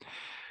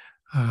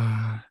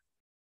I've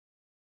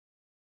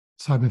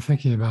been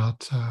thinking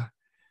about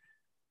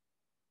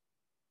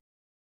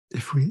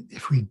if we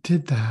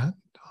did that.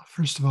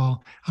 First of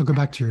all, I'll go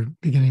back to your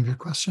beginning of your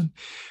question,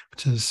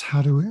 which is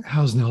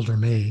how's an elder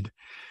made?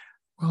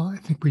 Well, I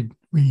think we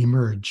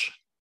emerge,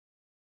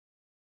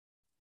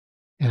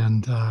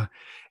 and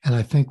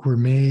I think we're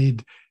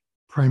made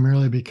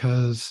primarily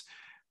because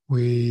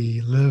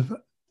we live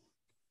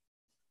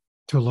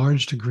to a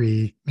large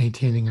degree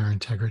maintaining our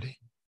integrity.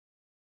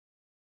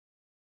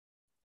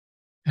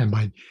 And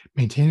by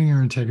maintaining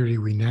our integrity,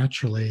 we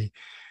naturally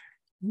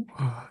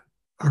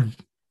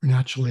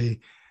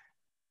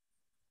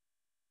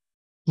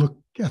look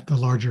at the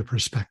larger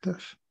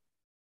perspective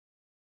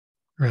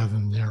rather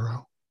than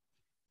narrow,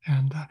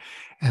 and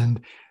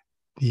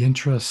the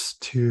interest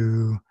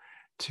to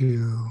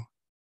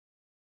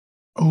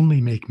only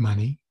make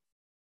money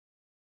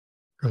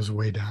goes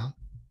way down,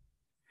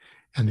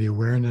 and the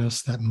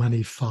awareness that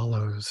money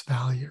follows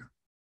value.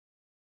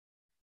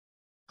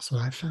 That's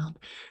what I found.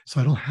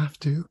 So I don't have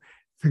to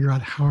figure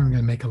out how I'm going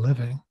to make a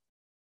living.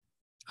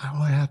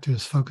 All I have to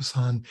is focus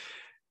on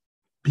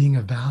being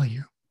of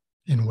value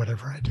in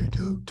whatever I do it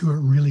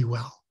really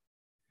well.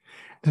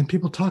 Then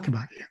people talk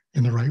about you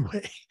in the right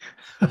way.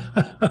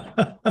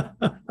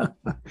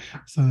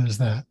 So there's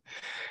that.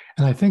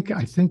 And I think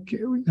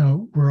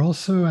we're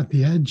also at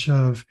the edge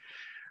of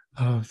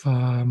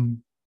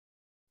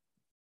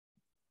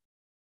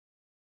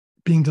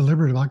being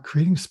deliberate about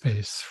creating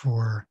space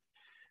for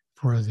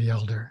the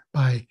elder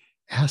by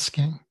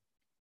asking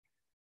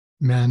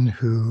men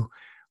who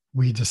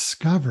we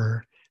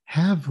discover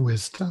have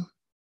wisdom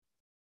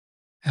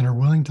and are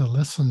willing to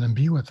listen and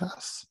be with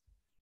us.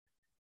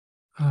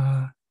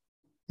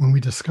 When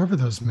we discover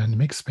those men, to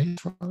make space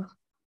for them.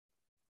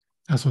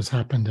 That's what's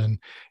happened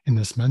in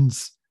this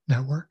men's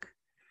network.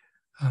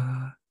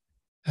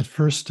 At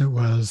first it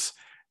was,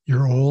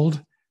 you're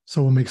old,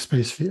 so we'll make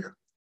space for you.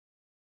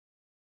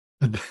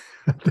 But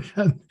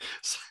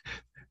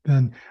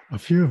then a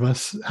few of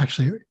us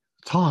actually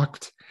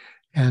talked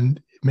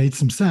and it made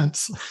some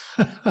sense.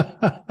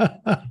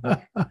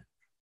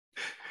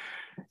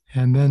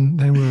 And then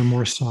we were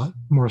more sought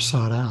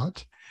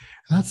out.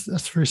 And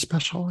that's very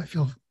special. I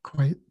feel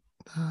quite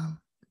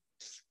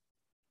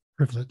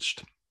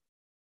privileged.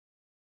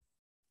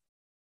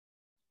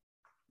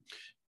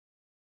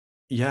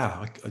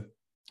 Yeah,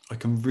 I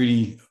can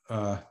really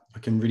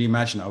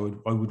imagine I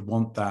would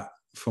want that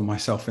for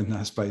myself in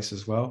that space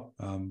as well.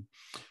 I'm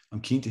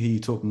keen to hear you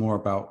talk more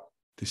about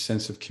this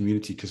sense of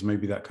community, because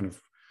maybe that kind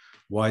of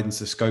widens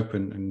the scope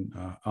and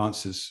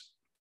answers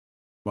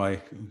my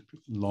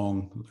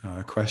long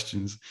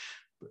questions.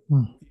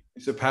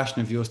 It's a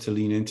passion of yours to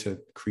lean into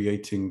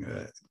creating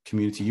a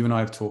community. You and I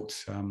have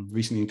talked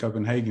recently in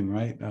Copenhagen,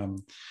 right?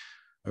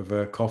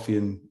 Over coffee,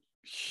 and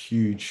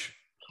huge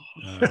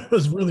It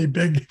was really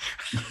big.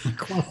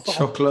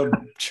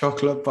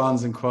 chocolate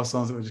buns and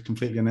croissants, which is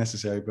completely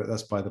unnecessary, but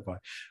that's by the by.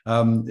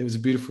 It was a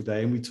beautiful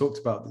day, and we talked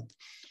about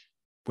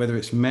whether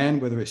it's men,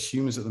 whether it's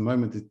humans at the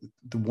moment,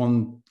 the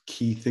one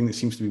key thing that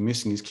seems to be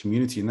missing is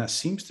community, and that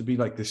seems to be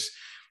like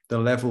the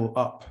level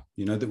up,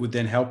 that would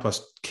then help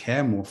us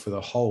care more for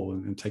the whole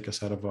and take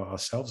us out of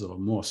ourselves a lot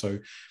more. So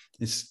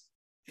it's,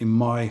 in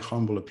my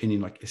humble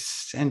opinion, like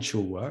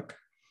essential work.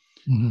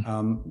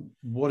 Mm-hmm.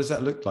 What does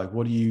that look like?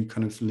 What are you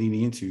kind of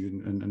leaning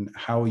into, and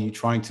how are you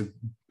trying to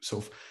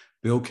sort of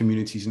build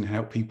communities and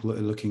help people that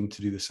are looking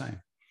to do the same?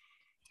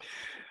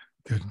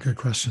 Good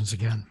questions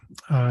again.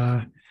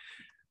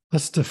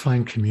 Let's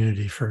define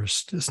community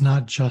first. It's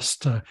not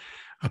just a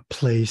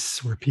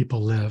place where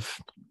people live,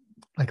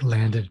 like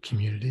landed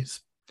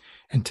communities,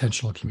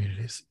 intentional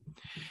communities.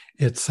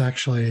 It's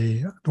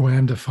actually, the way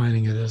I'm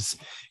defining it is,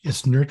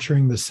 it's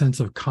nurturing the sense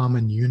of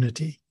common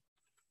unity.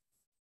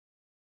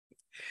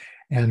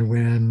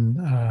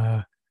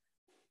 And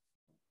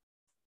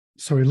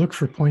so we look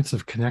for points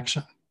of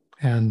connection.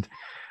 And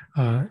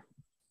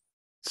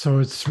so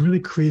it's really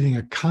creating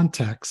a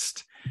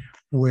context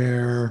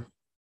where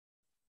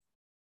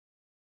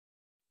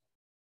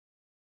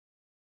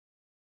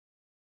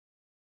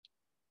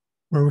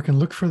we can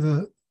look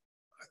for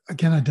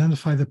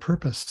identify the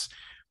purpose,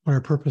 what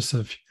our purpose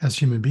as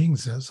human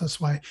beings is. That's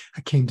why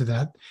I came to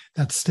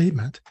that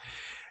statement.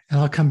 And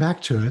I'll come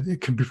back to it.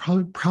 It could be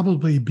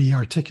probably be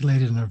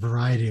articulated in a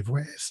variety of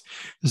ways.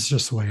 This is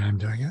just the way I'm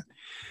doing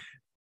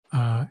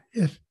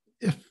it.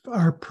 If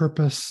our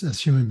purpose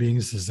as human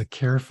beings is to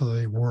care for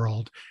the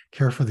world,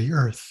 care for the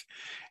earth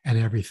and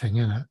everything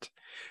in it,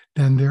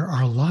 then there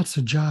are lots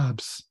of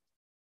jobs.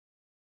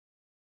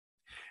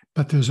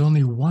 But there's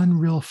only one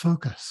real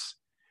focus,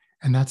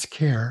 and that's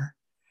care,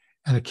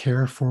 and a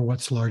care for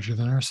what's larger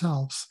than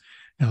ourselves,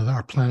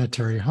 our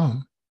planetary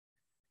home.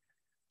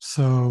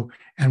 So,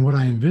 and what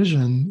I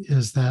envision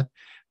is that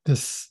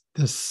this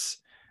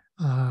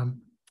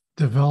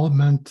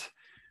development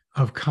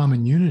of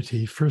common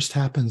unity first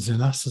happens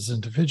in us as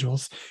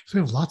individuals, because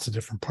we have lots of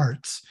different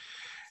parts.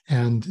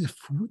 And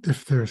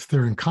if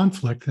they're in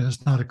conflict, then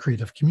it's not a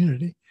creative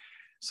community.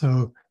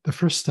 So the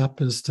first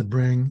step is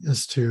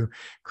to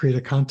create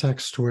a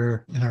context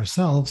where, in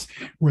ourselves,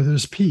 where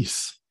there's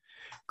peace,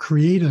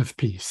 creative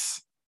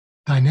peace,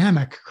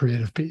 dynamic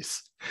creative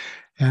peace,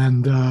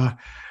 and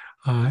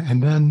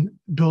then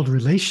build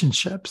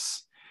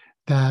relationships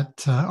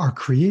that are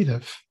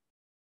creative,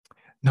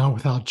 not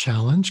without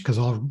challenge, because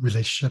all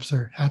relationships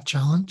have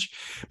challenge,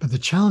 but the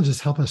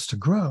challenges help us to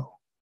grow.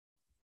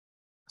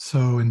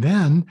 So, and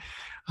then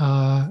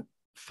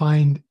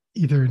find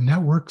either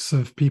networks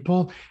of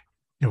people,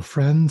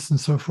 friends and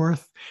so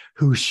forth,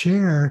 who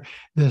share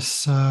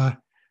this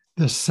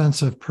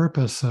sense of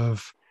purpose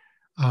of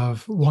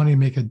wanting to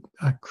make a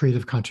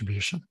creative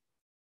contribution.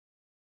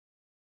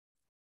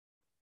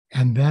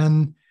 And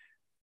then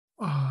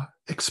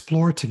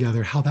explore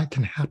together how that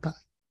can happen.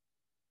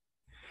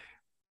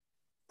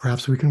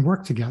 Perhaps we can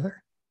work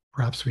together.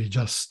 Perhaps we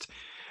just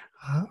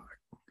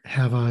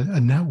have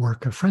a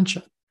network of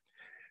friendship,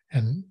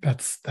 and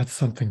that's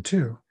something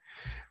too.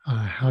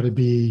 How to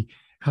be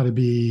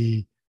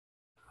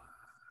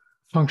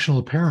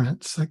functional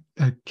parents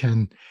that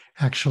can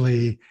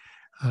actually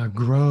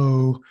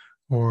grow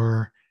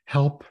or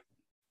help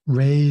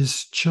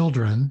raise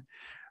children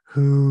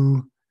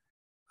who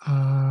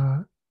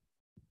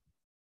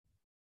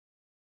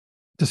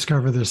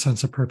discover their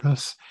sense of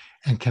purpose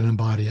and can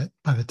embody it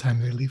by the time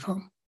they leave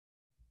home.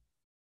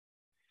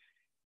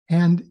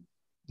 And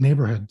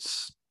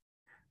neighborhoods,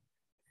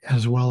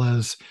 as well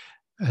as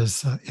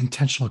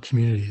intentional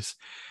communities.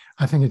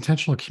 I think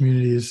intentional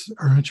communities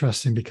are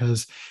interesting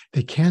because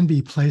they can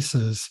be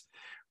places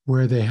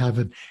where they have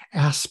an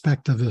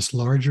aspect of this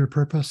larger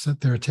purpose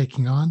that they're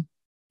taking on,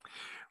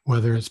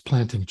 whether it's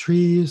planting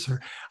trees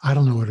or I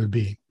don't know what it would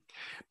be.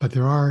 But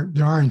there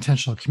are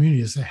intentional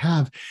communities that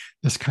have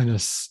this kind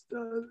of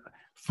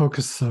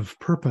focus of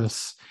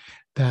purpose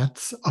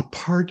that's a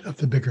part of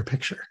the bigger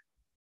picture,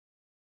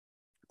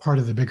 part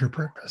of the bigger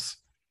purpose.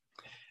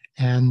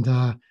 And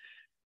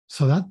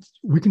so that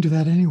we can do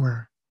that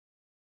anywhere.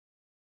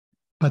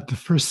 But the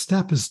first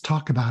step is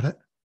talk about it.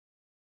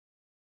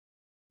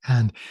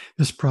 And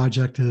this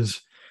project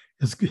is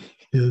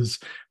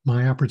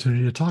my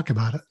opportunity to talk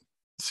about it,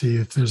 see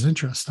if there's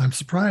interest. I'm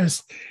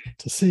surprised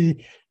to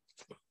see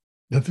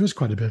that there's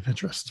quite a bit of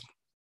interest.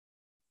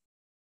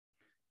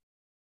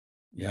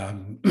 Yeah,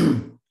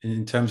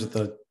 in terms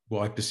of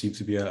what I perceive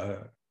to be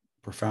a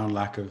profound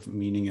lack of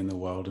meaning in the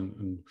world,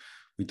 and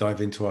we dive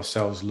into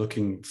ourselves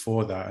looking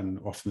for that, and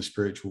often the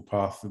spiritual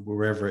path,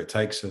 wherever it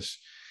takes us,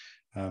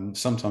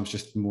 sometimes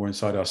just more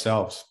inside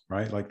ourselves,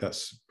 right? Like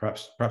that's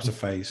perhaps a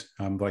phase.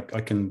 Like I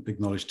can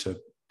acknowledge to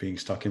being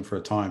stuck in for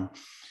a time,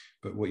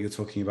 but what you're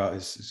talking about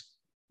is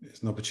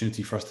an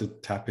opportunity for us to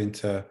tap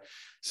into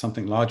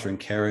something larger and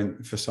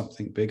caring for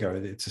something bigger.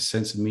 It's a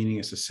sense of meaning,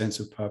 it's a sense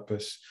of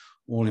purpose,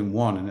 all in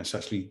one, and it's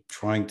actually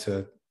trying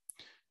to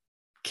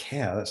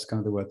care. That's kind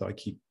of the word that I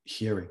keep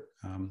hearing.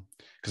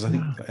 Because I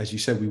think, as you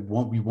said, we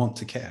want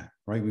to care,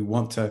 right? We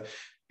want to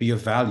be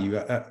of value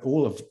at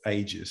all of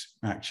ages,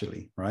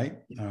 actually, right?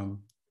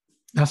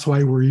 That's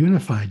why we're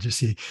unified. You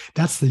see,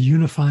 that's the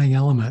unifying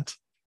element.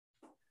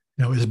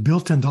 Is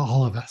built into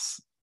all of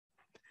us.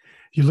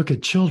 You look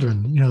at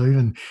children,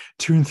 even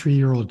 2 and 3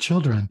 year old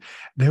children,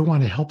 they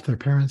want to help their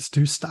parents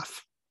do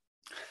stuff.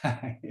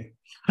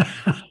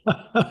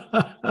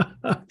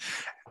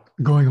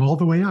 Going all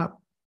the way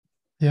up.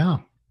 Yeah.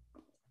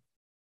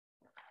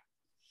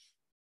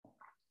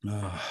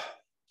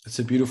 It's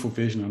a beautiful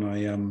vision. And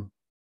I'm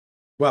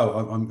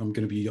going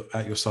to be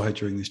at your side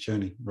during this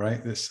journey,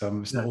 right? It's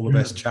not all the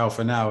best. Ciao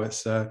for now.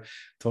 It's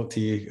talk to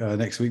you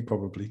next week,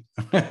 probably.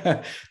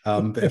 But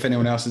if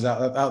anyone else is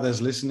out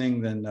there's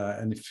listening, then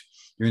and if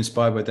you're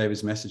inspired by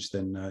David's message,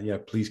 then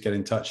please get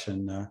in touch.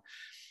 And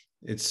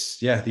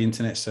the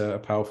internet's a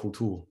powerful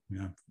tool.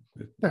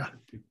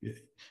 It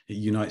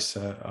unites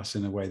us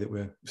in a way that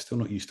we're still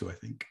not used to, I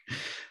think.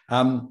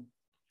 I'm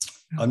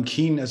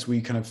keen, as we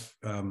kind of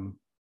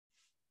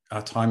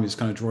our time is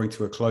kind of drawing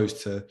to a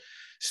close, to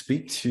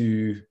speak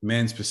to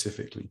men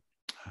specifically,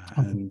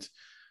 and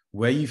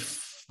where you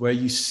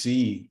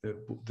see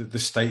the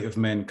state of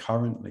men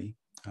currently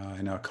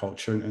in our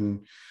culture,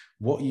 and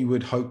what you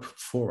would hope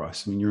for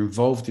us. I mean, you're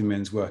involved in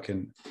men's work,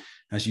 and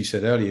as you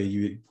said earlier,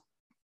 you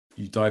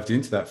dived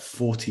into that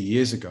 40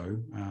 years ago.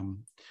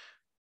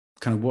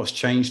 Kind of what's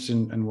changed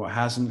and what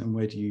hasn't, and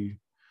where do you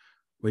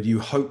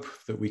hope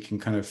that we can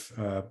kind of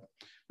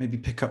maybe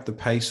pick up the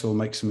pace or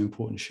make some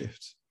important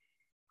shifts?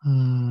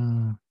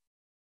 I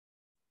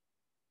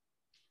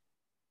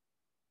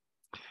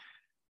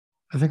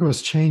think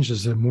what's changed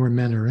is that more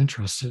men are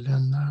interested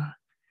in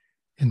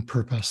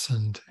purpose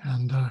and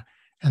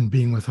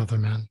being with other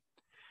men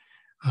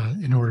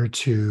in order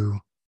to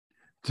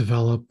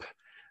develop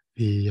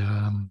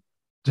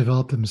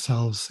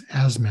themselves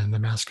as men, the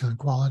masculine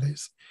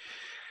qualities.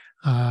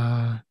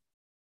 And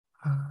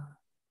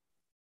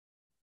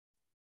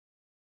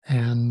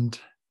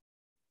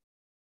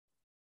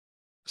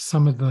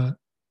some of the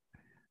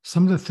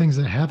things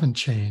that haven't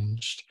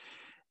changed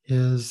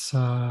is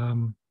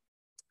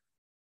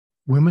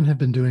women have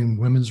been doing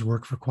women's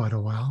work for quite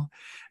a while.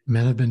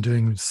 Men have been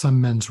doing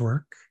some men's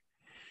work.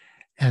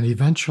 And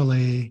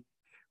eventually,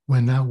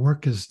 when that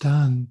work is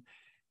done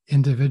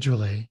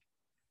individually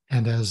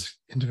and as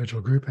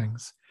individual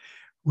groupings,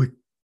 we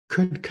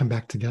could come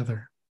back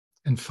together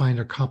and find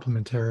a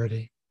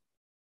complementarity.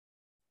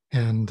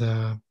 And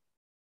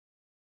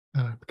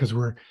because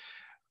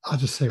I'll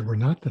just say we're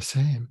not the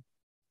same.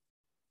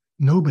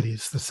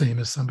 Nobody's the same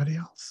as somebody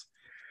else.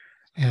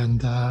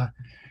 And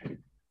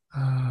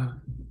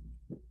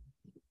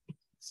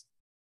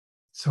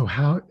so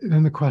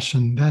then the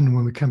question, then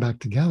when we come back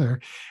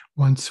together,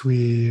 once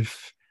we've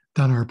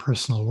done our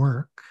personal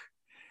work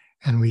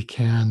and we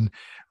can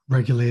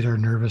regulate our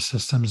nervous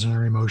systems and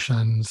our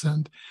emotions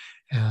and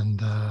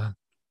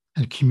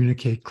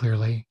communicate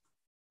clearly,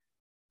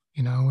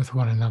 with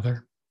one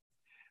another,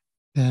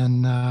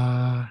 then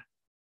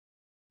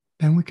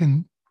we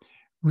can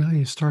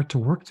really start to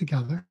work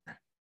together,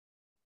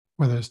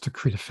 whether it's to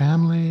create a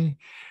family,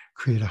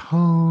 create a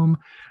home,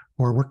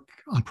 or work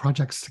on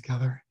projects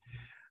together.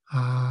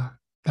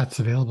 That's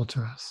available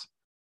to us.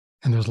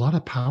 And there's a lot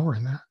of power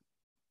in that.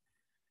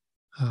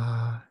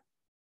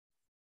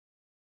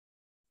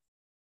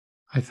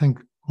 I think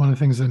one of the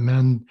things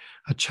that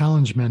a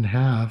challenge men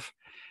have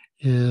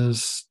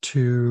is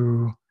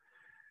to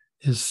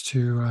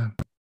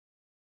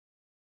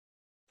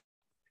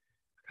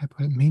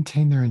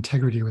maintain their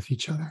integrity with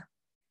each other,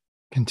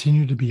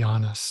 continue to be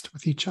honest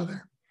with each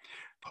other,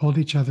 hold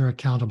each other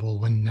accountable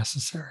when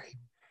necessary,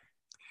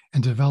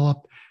 and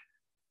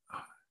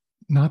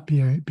not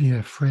be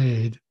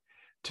afraid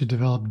to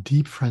develop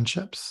deep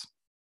friendships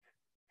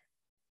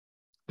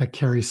that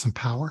carry some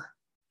power.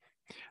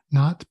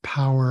 Not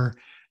power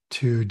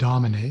to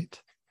dominate,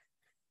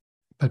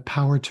 but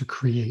power to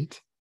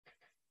create.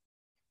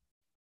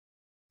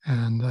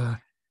 And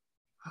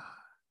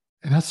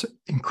that's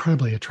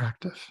incredibly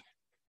attractive.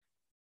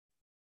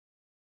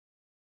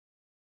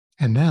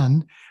 And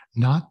then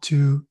not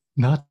to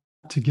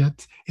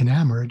get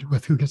enamored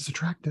with who gets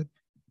attracted.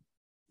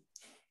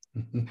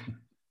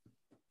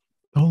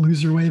 Don't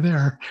lose your way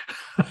there.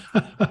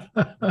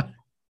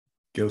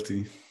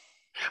 Guilty.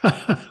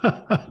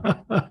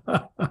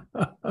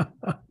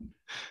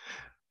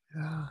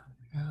 Yeah.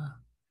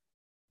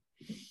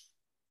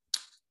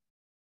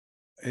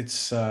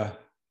 It's a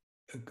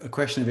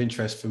question of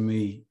interest for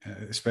me,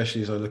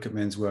 especially as I look at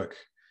men's work,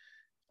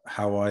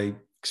 how I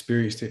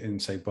experienced it in,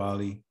 say,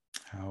 Bali,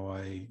 how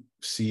I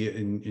see it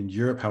in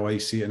Europe, how I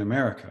see it in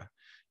America.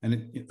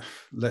 And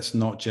let's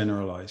not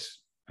generalize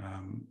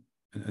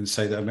and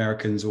say that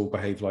Americans all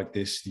behave like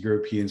this, the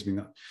Europeans being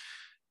that.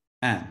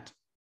 And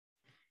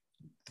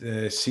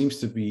there seems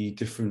to be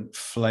different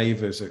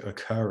flavors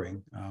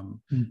occurring,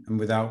 and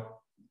without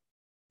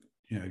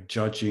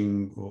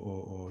judging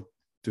or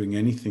doing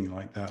anything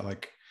like that,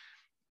 like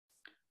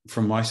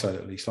from my side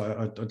at least,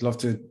 I'd love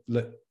to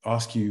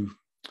ask you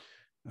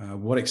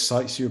What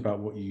excites you about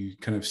what you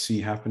kind of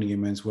see happening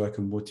in men's work,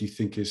 and what do you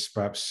think is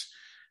perhaps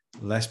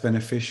less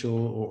beneficial,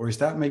 or is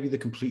that maybe the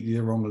completely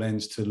the wrong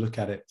lens to look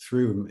at it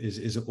through?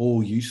 Is it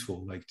all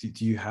useful? Like,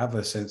 do you have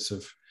a sense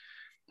of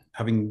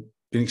having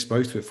been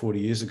exposed to it 40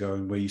 years ago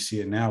and where you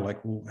see it now,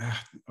 like, well,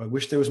 I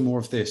wish there was more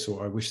of this,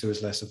 or I wish there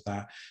was less of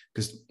that?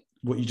 Because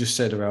what you just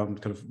said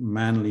around kind of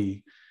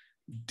manly,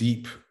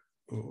 deep,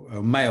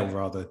 or male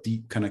rather,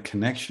 deep kind of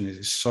connection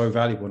is so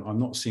valuable. And I'm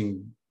not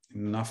seeing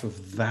enough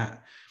of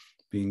that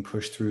being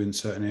pushed through in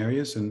certain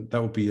areas. And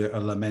that would be a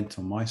lament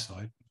on my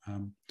side.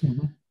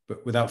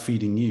 But without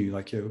feeding you,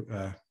 like,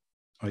 your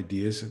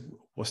ideas,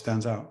 what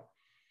stands out?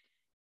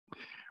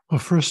 Well,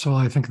 first of all,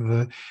 I think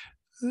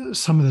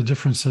some of the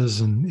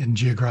differences in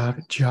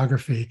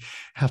geography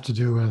have to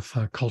do with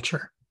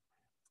culture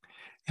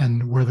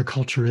and where the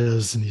culture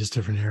is in these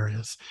different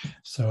areas.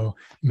 So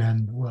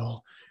men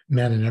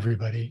and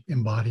everybody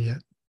embody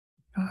it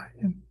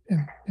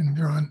in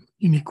their own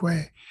unique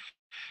way.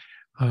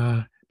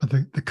 But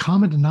the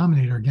common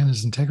denominator, again,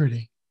 is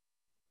integrity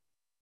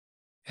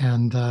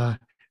and a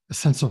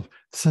sense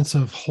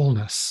of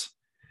wholeness.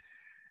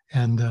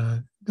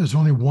 And there's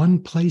only one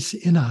place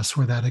in us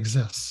where that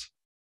exists.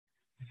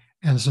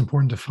 And it's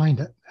important to find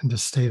it and to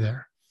stay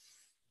there.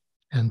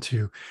 And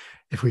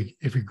if we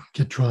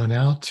get drawn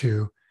out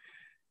if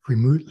we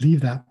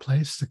leave that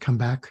place, to come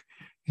back,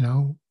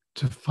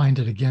 to find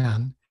it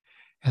again,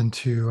 and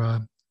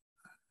to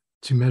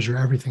measure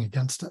everything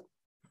against it.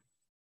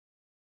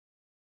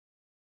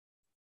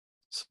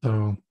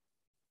 So,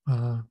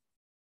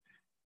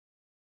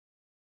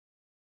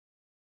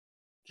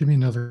 give me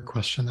another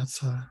question.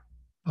 That's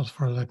as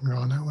far as I can go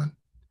on that one.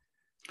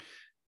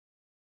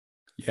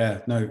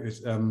 Yeah, no,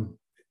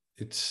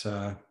 it's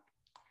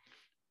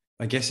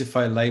I guess if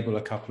I label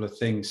a couple of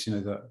things,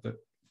 that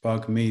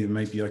bug me, then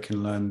maybe I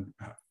can learn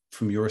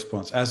from your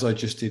response, as I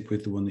just did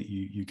with the one that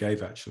you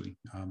gave, actually.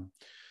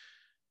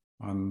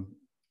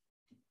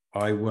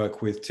 I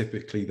work with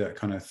typically that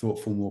kind of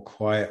thoughtful, more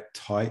quiet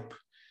type.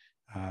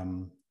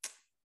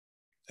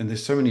 And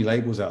there's so many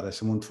labels out there.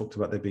 Someone talked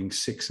about there being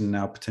 6 and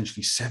now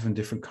potentially 7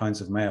 different kinds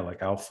of male,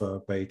 like alpha,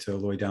 beta, all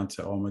the way down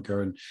to omega,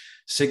 and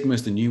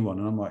sigma's the new one.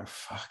 And I'm like,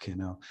 fucking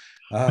hell.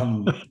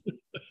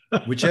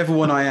 Whichever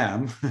one I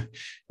am,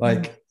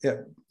 like,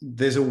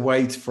 there's a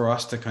way for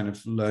us to kind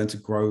of learn to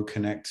grow,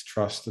 connect,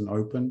 trust, and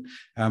open.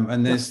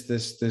 And there's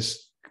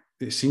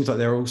it seems like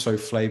there are also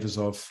flavors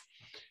of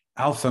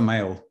alpha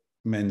male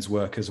men's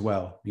work as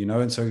well,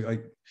 And so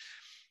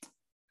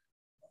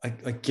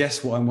I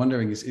guess what I'm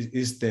wondering is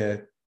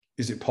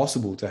it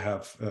possible to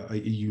have a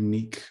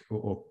unique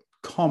or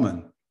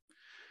common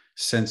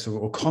sense of,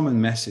 or common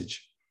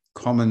message,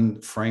 common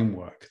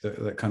framework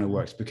that kind of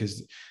works,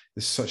 because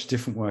there's such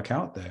different work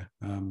out there.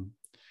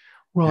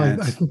 Well,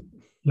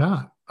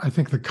 I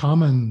think the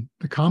common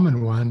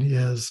one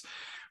is,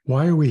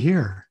 why are we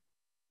here?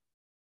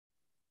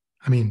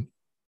 I mean,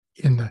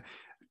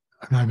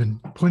 I've been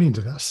pointing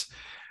to this.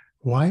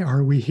 Why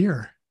are we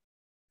here?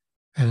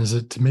 And is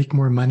it to make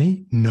more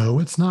money? No,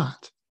 it's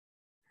not.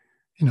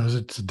 Is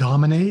it to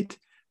dominate?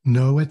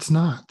 No, it's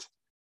not.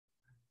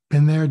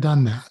 Been there,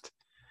 done that.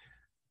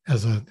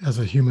 As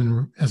a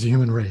human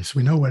race,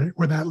 we know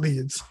where that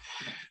leads.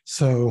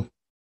 So,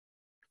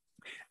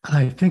 and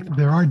I think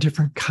there are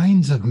different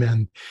kinds of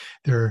men.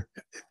 They're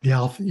the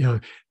alpha,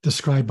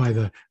 described by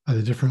the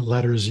different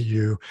letters that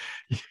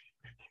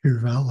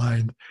you've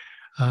outlined,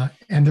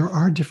 and there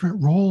are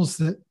different roles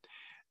that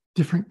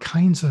different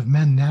kinds of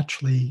men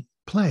naturally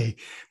play.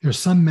 There's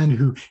some men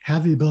who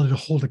have the ability to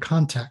hold a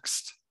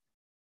context,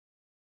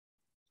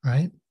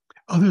 right?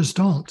 Others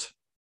don't.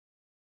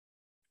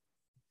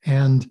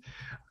 And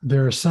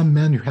there are some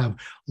men who have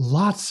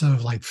lots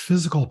of like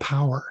physical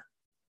power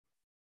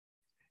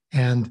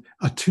and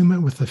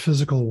attunement with the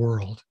physical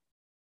world,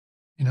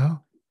 and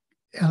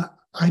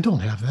I don't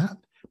have that,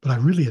 but I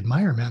really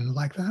admire men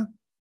like that.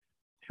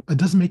 But it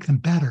doesn't make them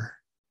better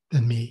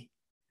than me,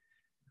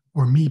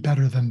 or me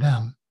better than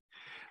them.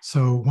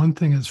 So one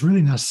thing that's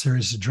really necessary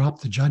is to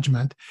drop the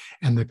judgment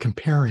and the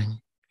comparing,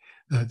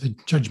 the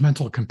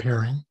judgmental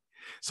comparing.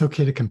 It's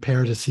okay to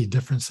compare, to see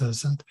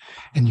differences and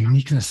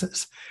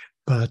uniquenesses,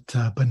 but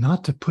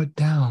not to put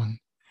down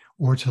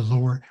or to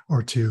lower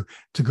or to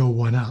go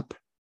one up.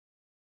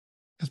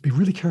 Let's be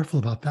really careful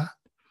about that.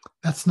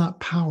 That's not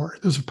power.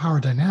 Those are power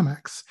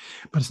dynamics,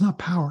 but it's not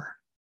power.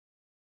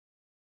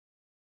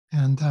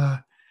 And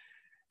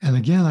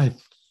again,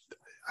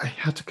 I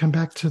have to come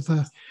back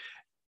to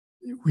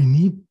we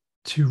need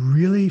to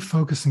really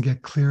focus and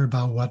get clear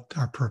about what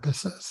our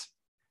purpose is.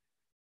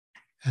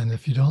 And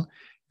if you don't,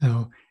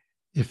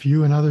 if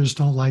you and others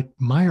don't like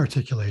my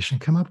articulation,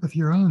 come up with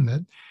your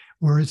own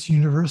where it's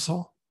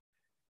universal.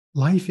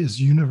 Life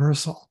is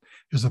universal.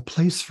 There's a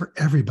place for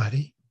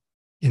everybody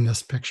in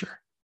this picture.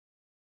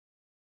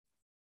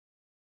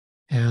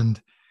 And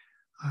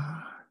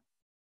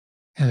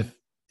if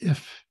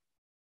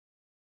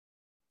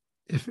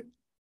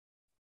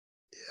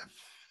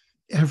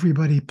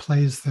everybody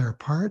plays their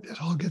part,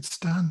 it all gets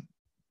done.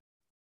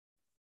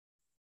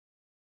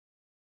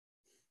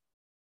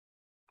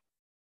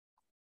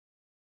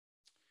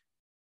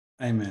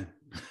 Amen.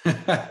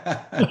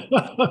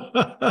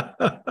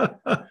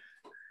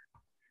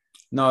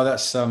 No,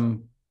 that's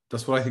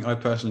what I think I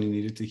personally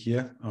needed to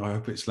hear. I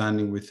hope it's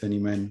landing with any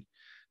men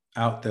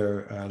out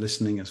there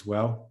listening as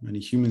well, any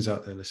humans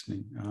out there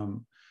listening.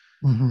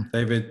 Mm-hmm.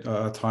 David,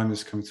 our time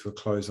has come to a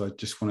close. I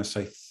just want to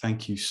say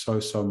thank you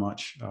so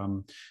much.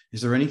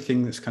 Is there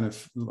anything that's kind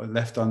of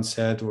left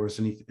unsaid, or is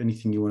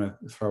anything you want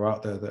to throw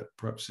out there that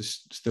perhaps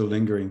is still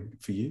lingering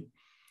for you?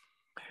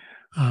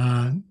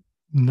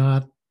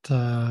 Not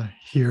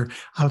here.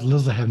 I would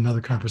love to have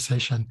another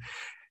conversation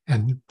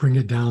and bring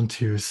it down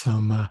to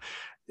some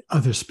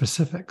other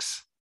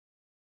specifics,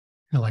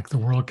 like the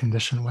world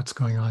condition, what's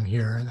going on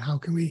here, and how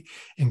can we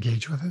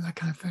engage with it, that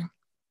kind of thing.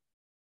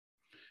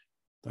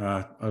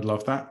 I'd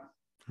love that.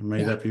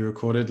 May that be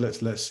recorded.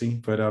 Let's see.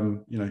 But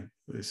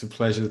it's a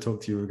pleasure to talk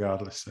to you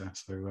regardless.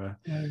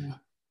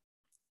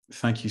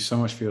 Thank you so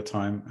much for your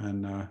time,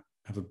 and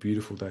have a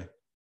beautiful day.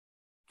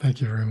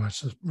 Thank you very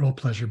much. It's a real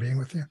pleasure being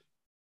with you.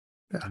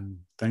 Yeah.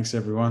 Thanks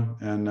everyone,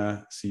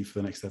 and see you for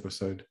the next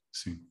episode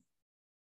soon.